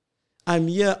around. I'm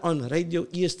here on Radio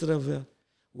East River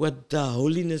with the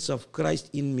holiness of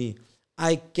Christ in me.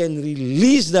 I can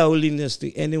release the holiness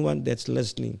to anyone that's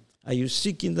listening. Are you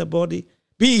sick in the body?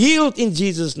 Be healed in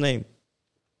Jesus' name.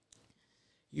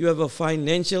 You have a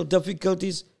financial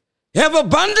difficulties? Have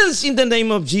abundance in the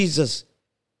name of Jesus.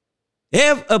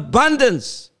 Have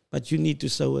abundance. But you need to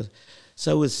sow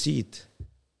a seed.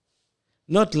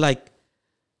 Not like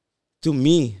to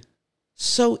me.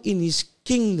 Sow in his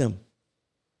kingdom.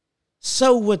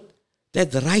 Sow with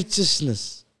that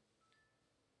righteousness.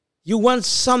 You want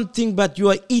something, but you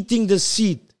are eating the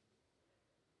seed.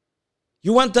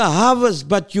 You want a harvest,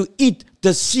 but you eat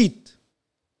the seed.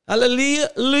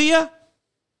 Hallelujah.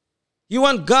 You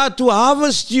want God to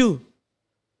harvest you,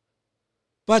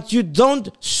 but you don't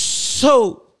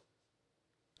sow.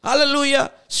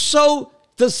 Hallelujah. Sow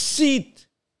the seed.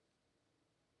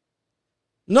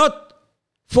 Not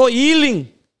for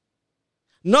healing.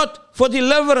 Not for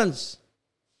deliverance.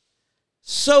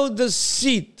 Sow the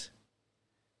seed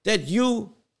that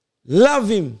you love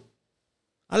him.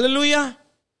 Hallelujah.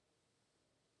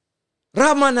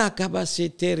 Ramana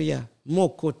kabaseteria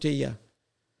mokoteya.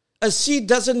 A seed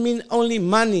doesn't mean only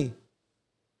money.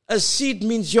 A seed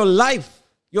means your life,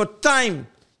 your time,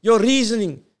 your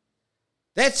reasoning.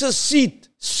 That's a seed.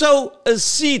 Sow a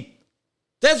seed.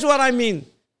 That's what I mean.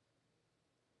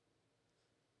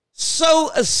 Sow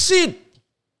a seed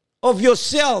of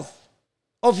yourself,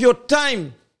 of your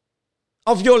time,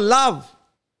 of your love.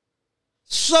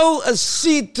 Sow a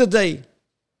seed today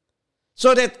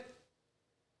so that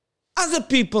other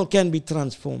people can be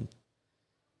transformed.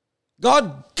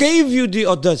 God gave you the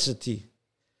audacity.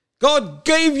 God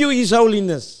gave you His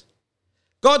holiness.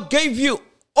 God gave you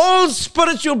all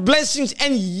spiritual blessings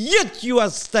and yet you are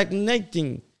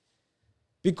stagnating.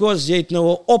 Because jy het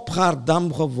nou 'n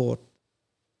opgaardam geword.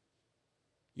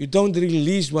 You don't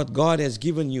release what God has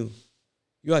given you.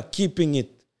 You are keeping it.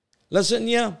 Listen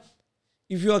here.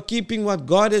 If you are keeping what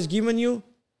God has given you,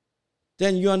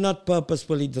 then you are not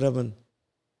purposefully driven.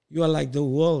 You are like the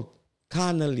world,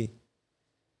 carnally.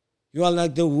 You are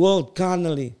like the world,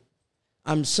 carnally.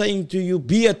 I'm saying to you,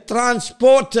 be a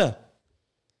transporter.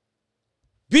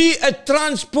 Be a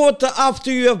transporter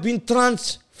after you have been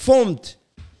transformed.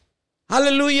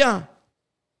 Hallelujah.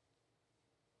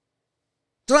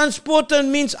 Transporter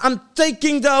means I'm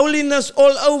taking the holiness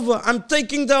all over. I'm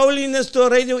taking the holiness to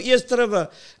Radio East River.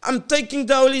 I'm taking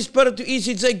the Holy Spirit to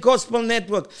ECJ Gospel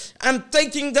Network. I'm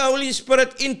taking the Holy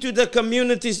Spirit into the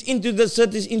communities, into the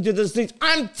cities, into the streets.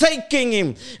 I'm taking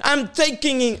Him. I'm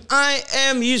taking Him. I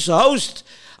am His host.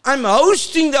 I'm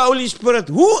hosting the Holy Spirit.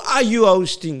 Who are you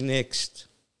hosting next?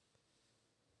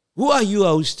 Who are you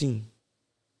hosting?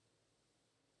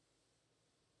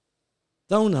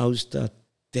 Don't host that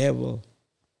devil.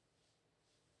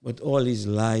 With all his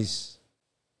lies,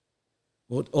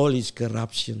 with all his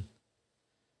corruption.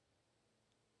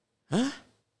 Huh?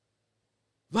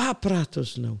 Waar praat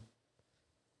ons nou?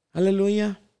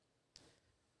 Hallelujah.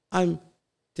 I'm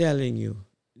telling you.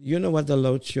 You know what the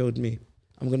Lord showed me?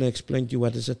 I'm going to explain to you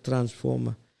what is a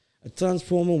transformer. A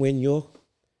transformer when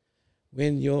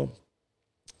your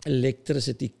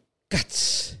electricity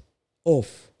cuts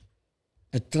off,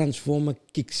 a transformer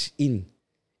kicks in.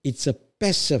 It's a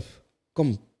passive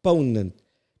component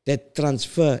that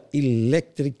transfer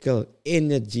electrical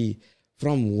energy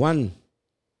from one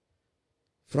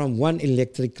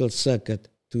electrical circuit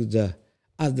to the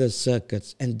other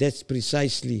circuits. And that's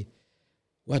precisely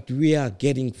what we are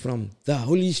getting from. The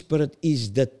Holy Spirit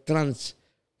is the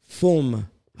transformer.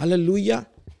 Hallelujah.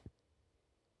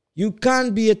 You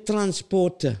can't be a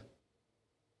transporter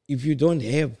if you don't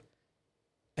have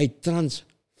a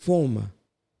transformer.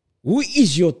 Who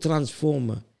is your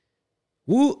transformer?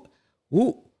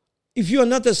 If you are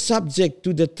not a subject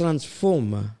to the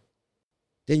transformer,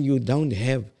 then you don't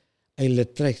have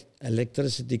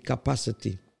electricity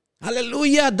capacity.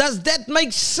 Hallelujah. Does that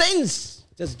make sense?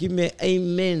 Just give me an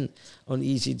amen on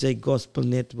ECJ Gospel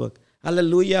Network.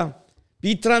 Hallelujah.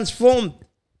 Be transformed.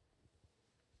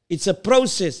 It's a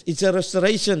process. It's a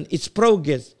restoration. It's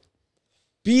progress.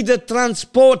 Be the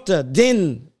transporter.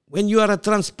 Then, when you are a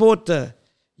transporter,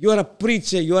 you are a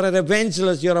preacher, you are an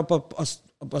evangelist, you are an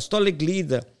apostolic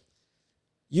leader,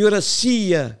 you are a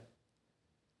seer.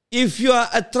 If you are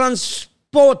a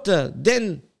transporter,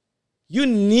 then you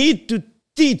need to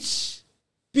teach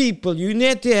people. You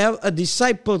need to have a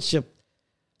discipleship,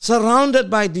 surrounded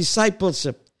by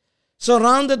discipleship,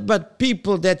 surrounded by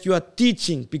people that you are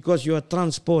teaching because you are a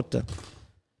transporter.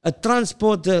 A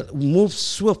transporter moves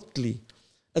swiftly.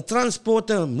 A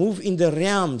transporter moves in the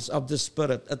realms of the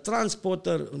Spirit. A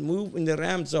transporter moves in the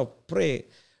realms of prayer,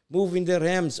 move in the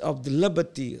realms of the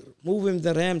liberty, move in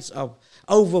the realms of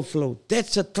overflow.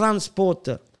 That's a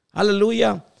transporter.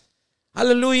 Hallelujah.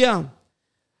 Hallelujah.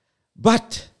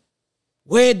 But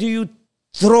where do you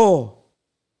draw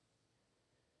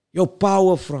your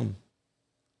power from?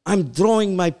 I'm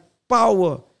drawing my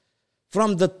power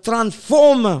from the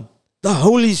transformer, the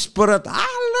Holy Spirit.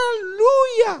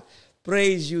 Hallelujah.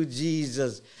 Praise you,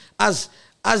 Jesus. As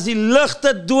die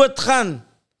ligte doodgaan,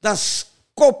 dan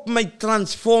skop my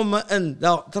transformer in.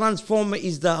 The transformer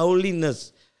is the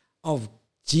holiness of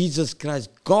Jesus Christ.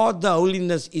 God, the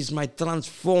holiness is my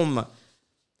transformer.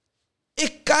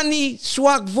 Ek kan nie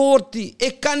swak word nie.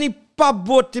 Ek kan nie pap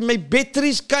word nie. My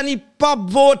batteries kan nie pap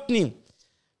word nie.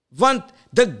 Want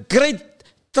the great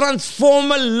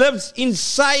transformer lives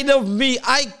inside of me.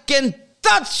 I can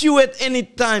touch you at any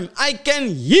time. I can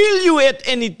heal you at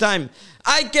any time.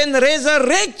 I can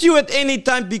resurrect you at any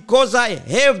time because I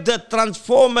have the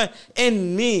transformer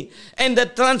in me. And the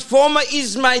transformer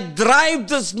is my drive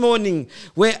this morning.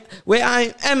 Where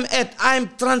I am at, I'm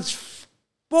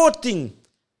transporting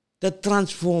the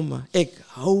transformer. Ek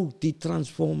hou die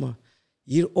transformer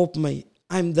hier op my.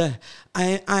 I'm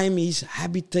his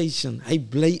habitation. Hy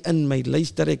bly in my.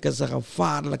 Luister, ek is 'n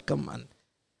gevaarlike man.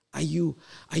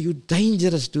 Are you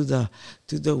dangerous to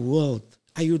the world?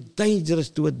 Are you dangerous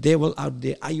to a devil out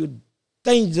there? Are you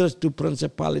dangerous to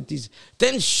principalities?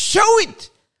 Then show it.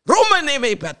 Don't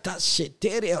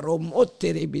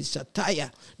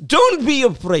be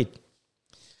afraid.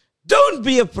 Don't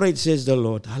be afraid, says the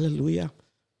Lord. Hallelujah.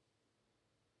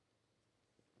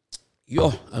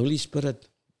 Holy Spirit,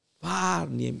 waar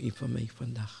neem U vir my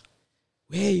vandag?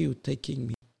 Where are you taking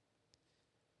me?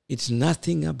 It's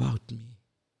nothing about me.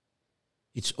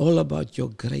 It's all about your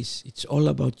grace. It's all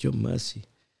about your mercy.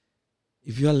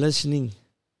 If you are listening,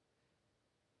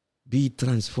 be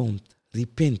transformed.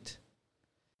 Repent.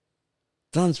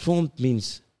 Transformed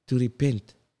means to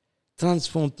repent.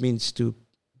 Transformed means to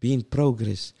be in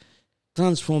progress.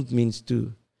 Transformed means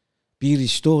to be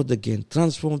restored again.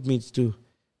 Transformed means to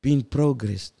be in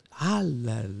progress.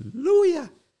 Hallelujah.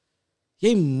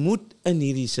 Jy moet in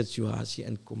hierdie situasie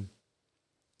inkom.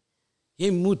 Jy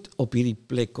moet op hierdie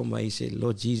plek kom waar jy sê,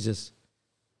 Lord Jesus,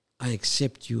 I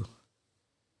accept you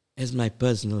as my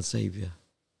personal Savior.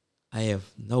 I have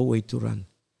no way to run,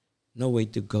 no way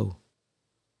to go,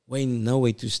 no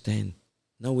way to stand,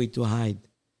 no way to hide.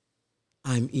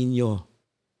 I'm in your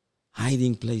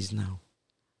hiding place now.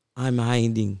 I'm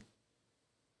hiding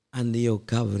under your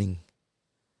covering,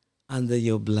 under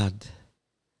your blood,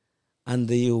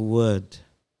 under your word.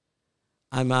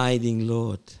 I'm hiding,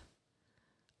 Lord,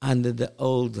 under the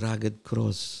old rugged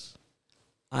cross.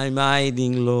 I'm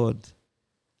hiding, Lord.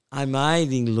 I'm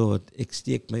hiding, Lord. Ek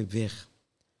steek my weg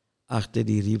agter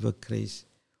die riewenkruis.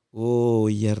 O,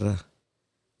 Here.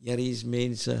 Here is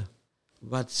mense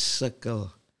wat sukkel,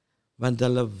 want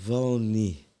hulle wil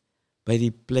nie by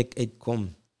die plek uitkom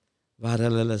waar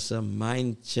hulle se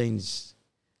mind change.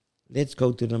 Let's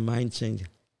go to the mind change.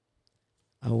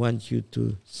 I want you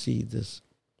to see this.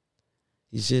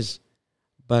 He says,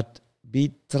 but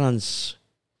be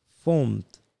transformed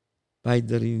by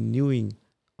the renewing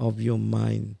of your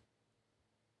mind.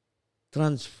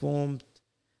 Transformed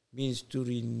means to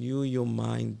renew your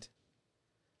mind.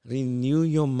 Renew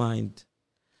your mind.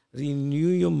 Renew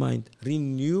your mind.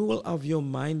 Renewal of your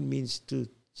mind means to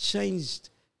change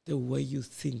the way you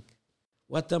think.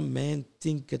 What a man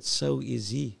thinketh, so is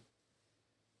he.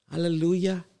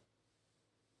 Hallelujah.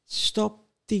 Stop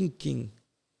thinking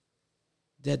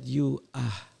that you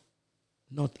are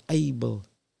not able.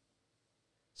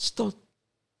 Stop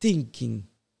thinking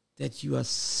that you are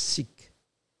sick.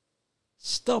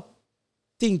 Stop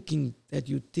thinking that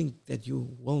you think that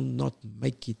you will not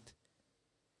make it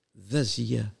this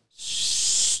year.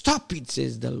 Stop it,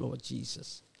 says the Lord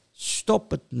Jesus.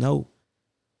 Stop it now.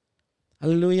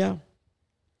 Hallelujah.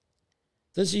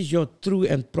 This is your true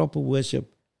and proper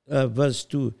worship. Verse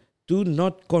 2. Do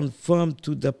not conform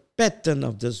to the pattern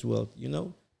of this world. You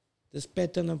know, this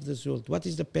pattern of this world. What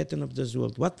is the pattern of this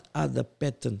world? What are the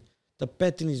pattern? The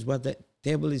pattern is what the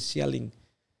devil is selling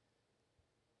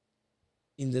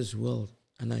in this world.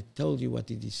 And I told you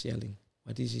what it is selling.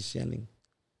 What is he selling?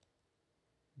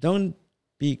 Don't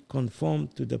be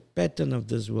conformed to the pattern of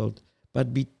this world,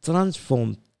 but be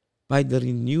transformed by the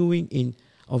renewing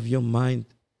of your mind.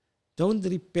 Don't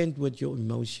repent with your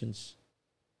emotions.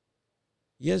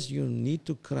 Yes, you need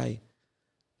to cry,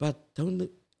 but don't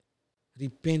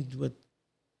repent with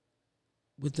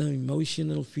the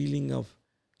emotional feeling of,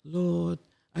 Lord,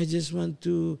 I just want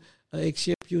to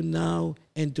accept you now,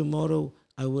 and tomorrow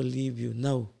I will leave you.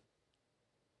 No.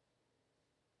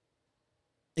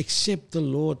 Accept the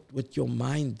Lord with your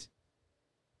mind.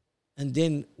 And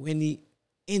then when he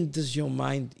enters your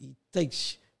mind, he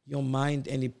takes your mind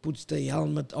and he puts the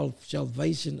helmet of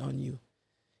salvation on you.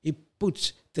 He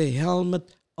puts the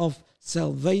helmet of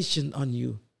salvation on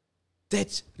you.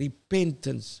 That's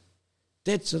repentance.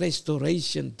 That's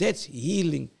restoration. That's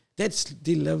healing. That's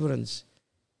deliverance.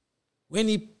 When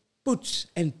he puts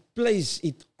and places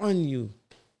it on you,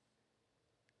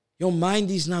 your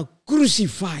mind is now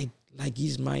crucified like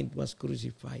his mind was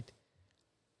crucified.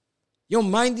 Your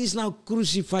mind is now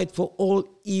crucified for all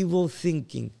evil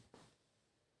thinking.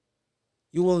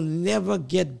 You will never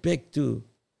get back to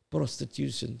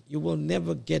prostitution. You will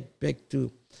never get back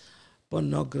to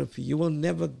pornography. You will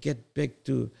never get back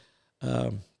to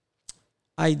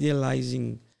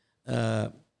idealizing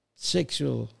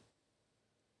sexual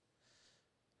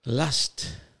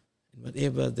lust,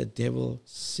 whatever the devil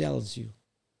sells you.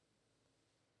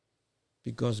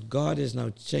 Because God has now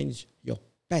changed your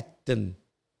pattern.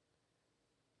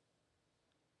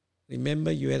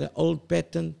 Remember, you had an old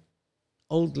pattern,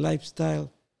 old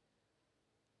lifestyle.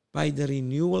 By the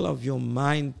renewal of your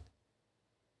mind,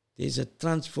 there's a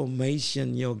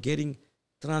transformation. You're getting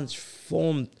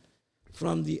transformed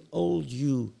from the old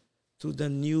you to the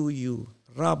new you.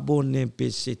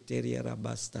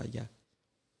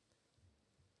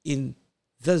 In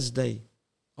this day,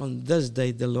 on this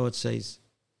day, the Lord says,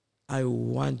 I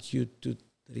want you to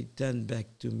return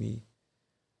back to me.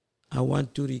 I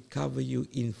want to recover you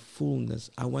in fullness.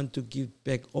 I want to give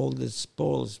back all the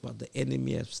spoils what the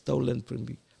enemy has stolen from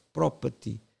you.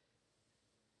 Property,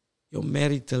 your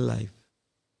marital life,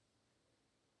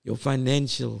 your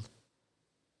financial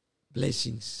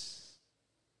blessings,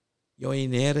 your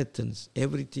inheritance,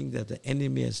 everything that the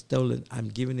enemy has stolen, I'm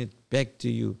giving it back to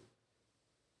you.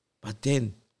 But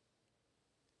then,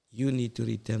 you need to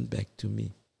return back to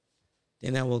me.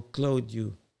 Then I will clothe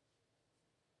you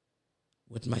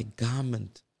with my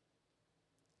garment.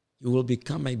 You will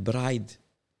become my bride,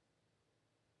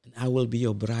 and I will be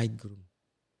your bridegroom.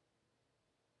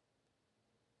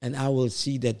 And I will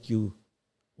see that you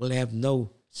will have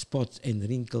no spots and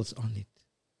wrinkles on it.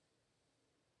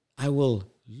 I will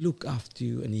look after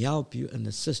you and help you and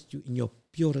assist you in your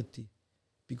purity,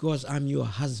 because I'm your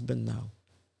husband now.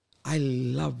 I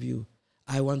love you.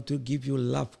 I want to give you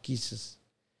love kisses.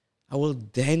 I will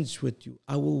dance with you.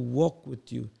 I will walk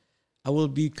with you. I will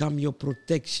become your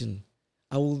protection.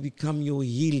 I will become your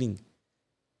healing.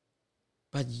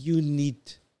 But you need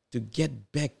to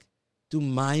get back to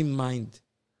my mind,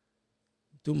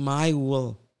 to my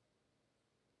will.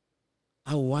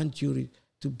 I want you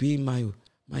to be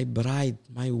my bride,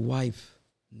 my wife,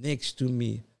 next to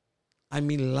me. I'm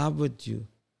in love with you.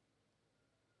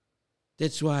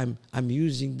 That's why I'm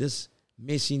using this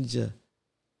messenger,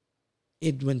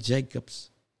 Edwin Jacobs,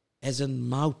 as a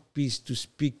mouthpiece to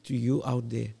speak to you out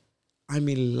there. I'm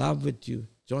in love with you.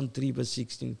 John 3 verse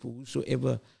 16, for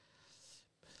whosoever,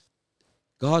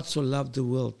 God so loved the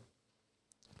world,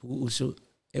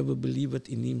 whosoever believeth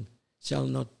in him shall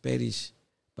not perish,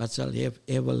 but shall have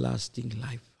everlasting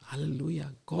life.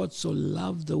 Hallelujah. God so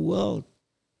loved the world.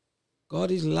 God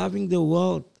is loving the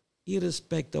world,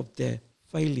 irrespective of their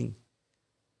failing,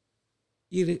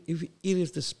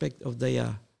 irrespective of they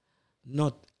are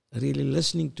not really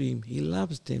listening to him. He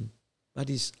loves them. But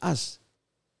it's us,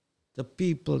 the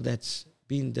people that's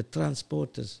been the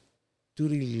transporters, to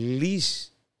release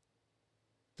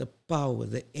the power,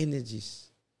 the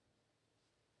energies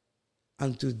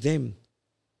unto them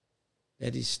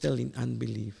that is still in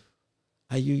unbelief.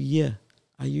 Are you here?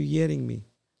 Are you hearing me?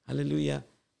 Hallelujah.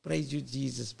 Praise you,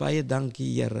 Jesus. Baie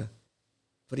dankie, Here,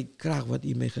 vir die krag wat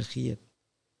u my gegee het,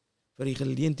 vir die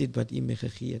geleentheid wat u my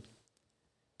gegee het.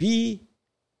 Be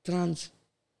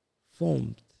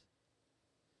transformed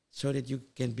so that you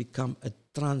can become a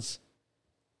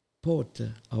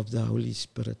transporter of the Holy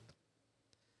Spirit.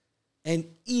 And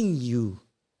in you,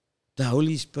 the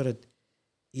Holy Spirit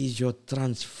is your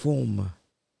transformer.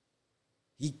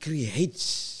 He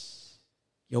creates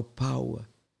your power.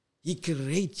 He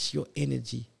creates your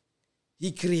energy.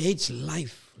 He creates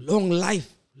life, long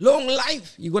life, long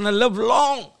life. You're going to live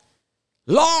long,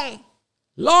 long,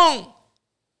 long.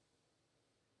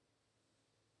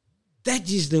 That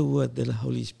is the word that the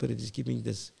Holy Spirit is giving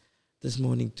this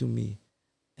morning to me.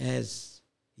 As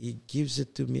he gives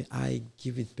it to me, I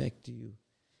give it back to you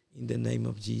in the name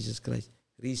of Jesus Christ.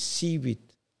 Receive it.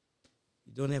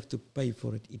 You don't have to pay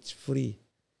for it. It's free.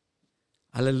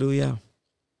 Hallelujah.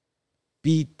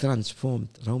 Be transformed.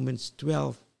 Romans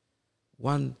 12,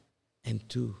 1 and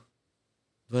 2.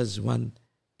 Verse 1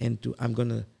 and 2. I'm going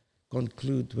to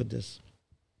conclude with this.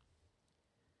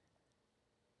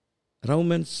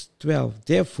 Romans 12.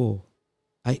 Therefore,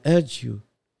 I urge you,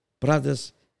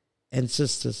 brothers and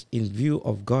sisters, in view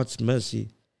of God's mercy,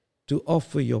 to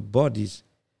offer your bodies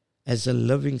as a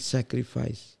living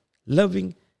sacrifice.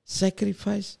 Living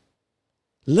sacrifice?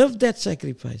 Live that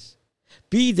sacrifice.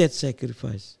 Be that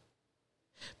sacrifice.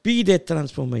 Be that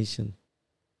transformation.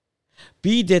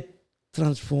 Be that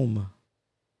transformer.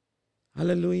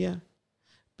 Hallelujah.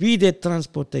 Be that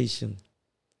transportation.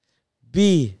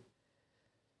 Be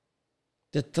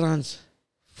the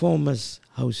transformer's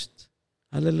host.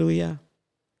 Hallelujah.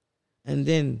 And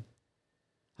then,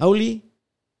 holy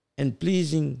and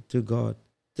pleasing to God.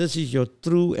 This is your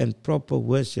true and proper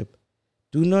worship.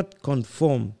 Do not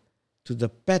conform to the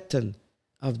pattern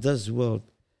of this world,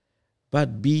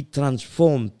 but be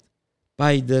transformed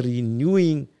by the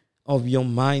renewing of your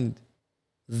mind.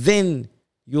 Then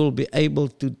you'll be able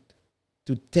to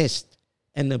test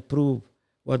and approve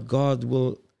what God's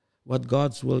will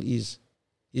is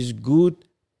good,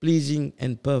 pleasing,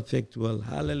 and perfect will.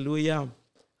 Hallelujah.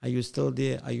 Are you still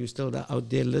there? Are you still out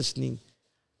there listening?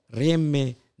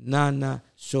 Reme nana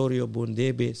sorio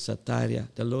bondebe sataria.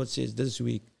 The Lord says this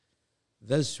week,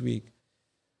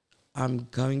 I'm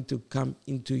going to come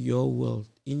into your world,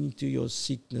 into your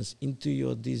sickness, into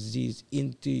your disease,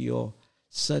 into your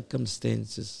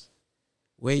circumstances.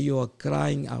 Where you are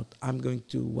crying out, I'm going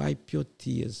to wipe your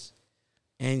tears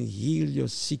and heal your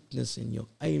sickness and your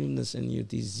illness and your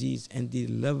disease and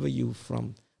deliver you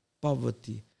from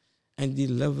poverty and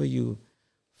deliver you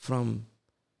from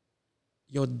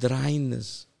your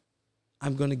dryness.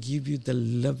 I'm going to give you the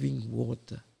living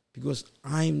water because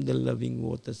I'm the living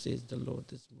water, says the Lord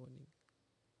this morning.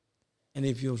 And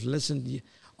if you've listened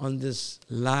on this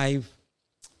live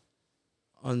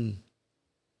on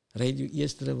Radio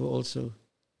Eerste also,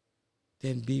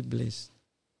 then be blessed.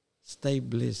 Stay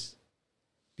blessed.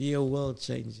 Be a world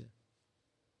changer.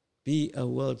 Be a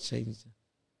world changer.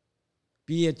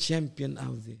 Be a champion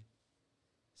out there.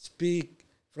 Speak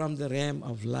from the realm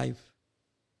of life.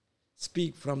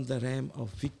 Speak from the realm of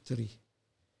victory.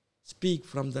 Speak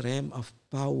from the realm of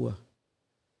power.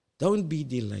 Don't be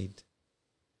delayed.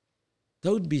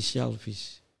 Don't be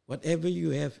selfish. Whatever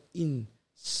you have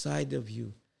inside of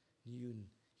you, you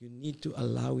need to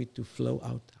allow it to flow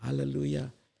out.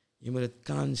 Hallelujah. Je moet het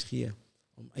kans gee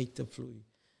om uit te vloei.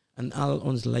 En al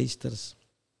ons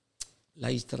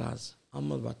luisteraars,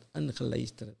 allemaal wat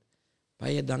ingeluister het.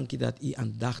 Baie dankie dat u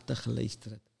aandagtig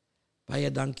geluister het.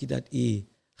 Baie dankie dat u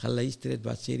geluister het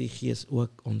wat sê die Gees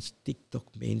ook ons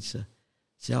TikTok mense.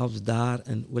 Selfs daar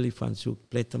in Olifantshoek,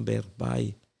 Plettenberg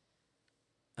by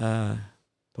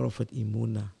Prophet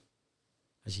Imuna.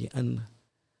 As jy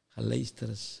ingeluister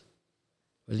is,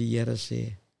 wil die Here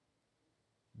sê,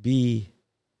 be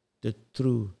the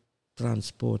true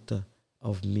transporter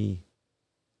of me.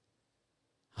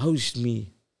 Host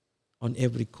me on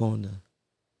every corner.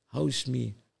 Host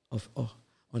me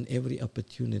on every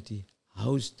opportunity.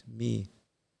 Host me.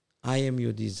 I am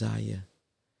your desire.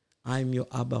 I am your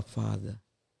Abba Father.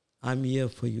 I'm here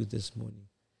for you this morning.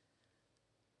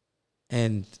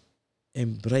 And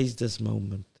embrace this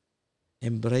moment.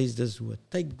 Embrace this word.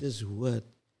 Take this word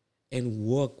and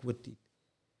walk with it.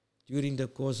 During the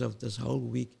course of this whole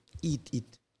week, eat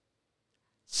it.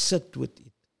 Sit with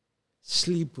it.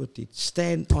 Sleep with it.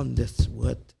 Stand on this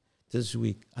word this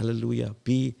week. Hallelujah.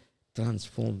 Be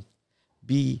transformed.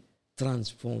 Be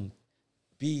transformed.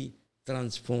 Be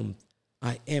transformed.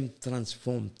 I am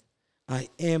transformed. I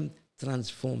am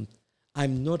transformed.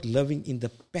 I'm not living in the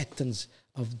patterns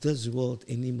of this world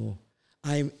anymore.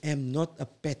 I am not a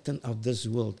pattern of this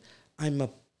world. I'm a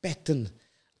pattern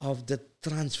of the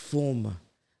transformer.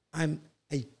 I'm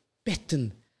a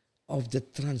pattern of the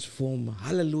transformer.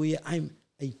 Hallelujah. I'm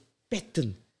a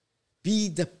pattern. Be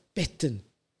the pattern.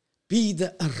 Be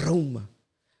the aroma.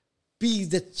 Be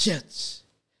the church.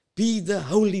 Be the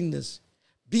holiness.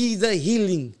 Be the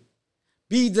healing.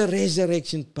 Be the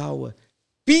resurrection power.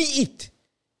 Be it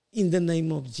in the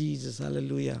name of Jesus.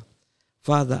 Hallelujah.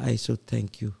 Father, I so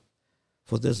thank you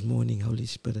for this morning, Holy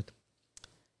Spirit,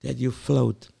 that you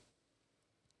flowed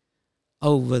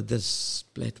over this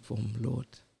platform, Lord.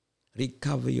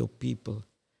 Recover your people.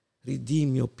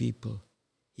 Redeem your people.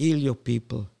 Heal your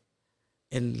people.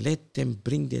 And let them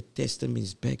bring their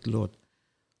testimonies back, Lord,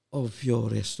 of your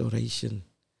restoration.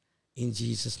 In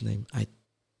Jesus' name, I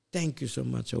thank you so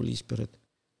much, Holy Spirit,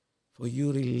 for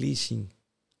you releasing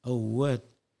a word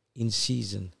in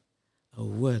season, a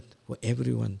word for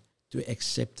everyone to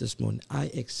accept this morning. I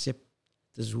accept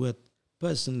this word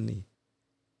personally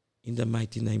in the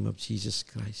mighty name of Jesus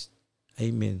Christ.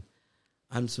 Amen.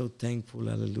 I'm so thankful,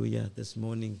 hallelujah, this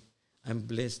morning. I'm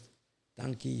blessed.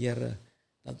 Dankie, Here,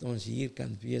 dat ons hier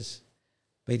kan wees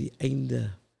by die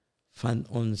einde van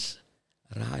ons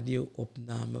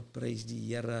radio-opname. Prys die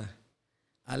Here.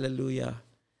 Hallelujah.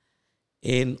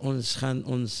 En ons gaan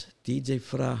ons DJ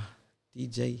vra,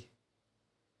 DJ,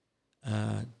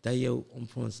 Dayo om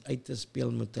vir ons uit te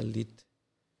speel met 'n lied.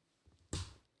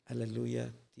 Hallelujah,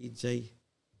 DJ.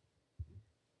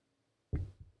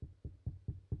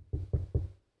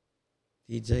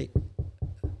 DJ.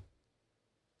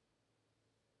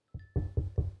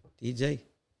 DJ.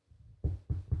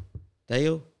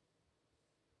 Dayo.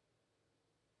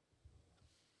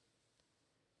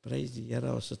 Prys die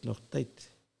Here, ons het nog tyd.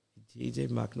 DJ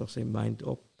maak nog sy mind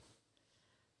op.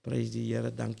 Prys die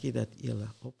Here, dankie dat julle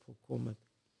opgekom het.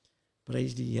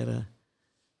 Prys die Here,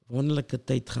 wonderlike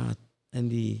tyd gehad in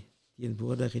die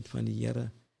teenwoordigheid van die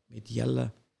Here met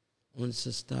julle, ons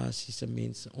stasie se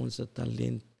mense, ons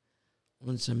talent,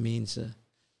 ons mense.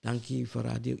 Dankie vir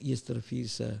Radio Eerste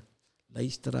se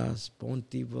luisteraars,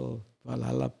 Pontyville,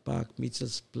 Valhalla Park,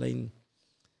 Mitchells Plain,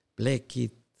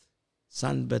 Blackheath,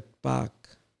 Sunbird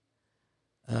Park,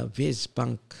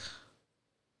 Westbank,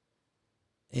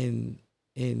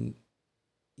 en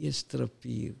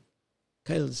Eerstrivier,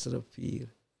 Kuilsrivier,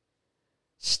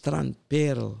 Strand,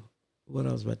 Parel,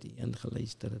 oral wat u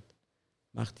ingeluister het.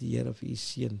 Mag die Here vir u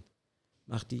seën,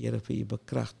 mag die Here vir u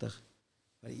bekragtig,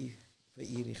 vir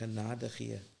u die genade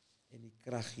gee en die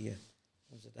krag gee.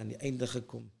 Ons het aan die einde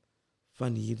gekom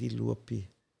van hierdie loopie.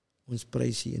 Ons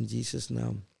prys u in Jesus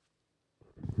naam.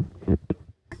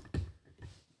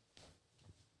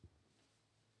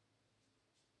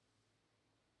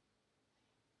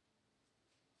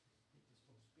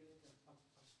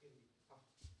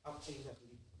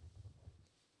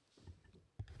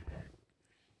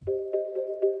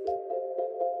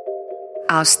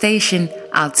 our station,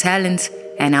 our talent,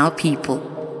 and our people.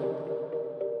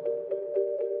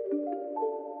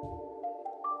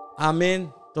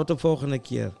 Amen. Tot de volgende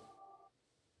keer.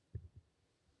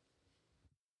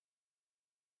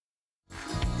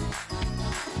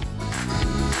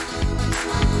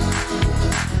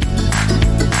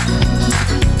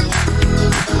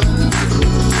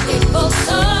 Ik wil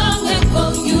zang, ik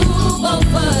wil jubel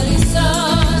vir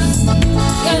Jesus.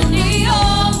 Ken nie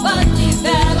om wat die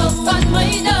wêreld van my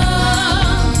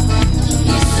dink.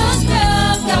 Jesus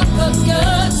bel elke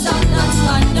keer Satans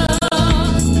bande.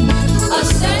 As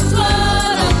dit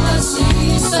ware was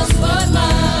Jesus vir my.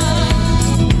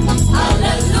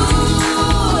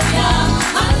 Halleluja,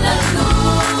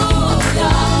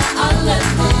 halleluja,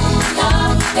 halleluja.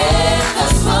 Ek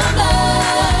is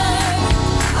verblij.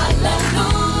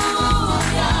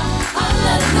 Halleluja,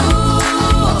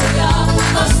 halleluja.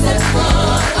 As dit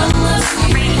ware was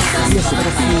Jesus vir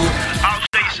my. Our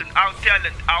station, our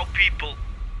talent, our people.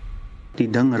 Die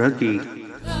ding rukkie.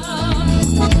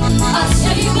 As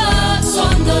jy wat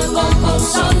sonder wompel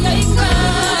sal jy kry.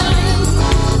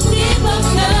 Die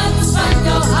begrip van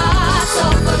jou hart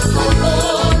sal vervul.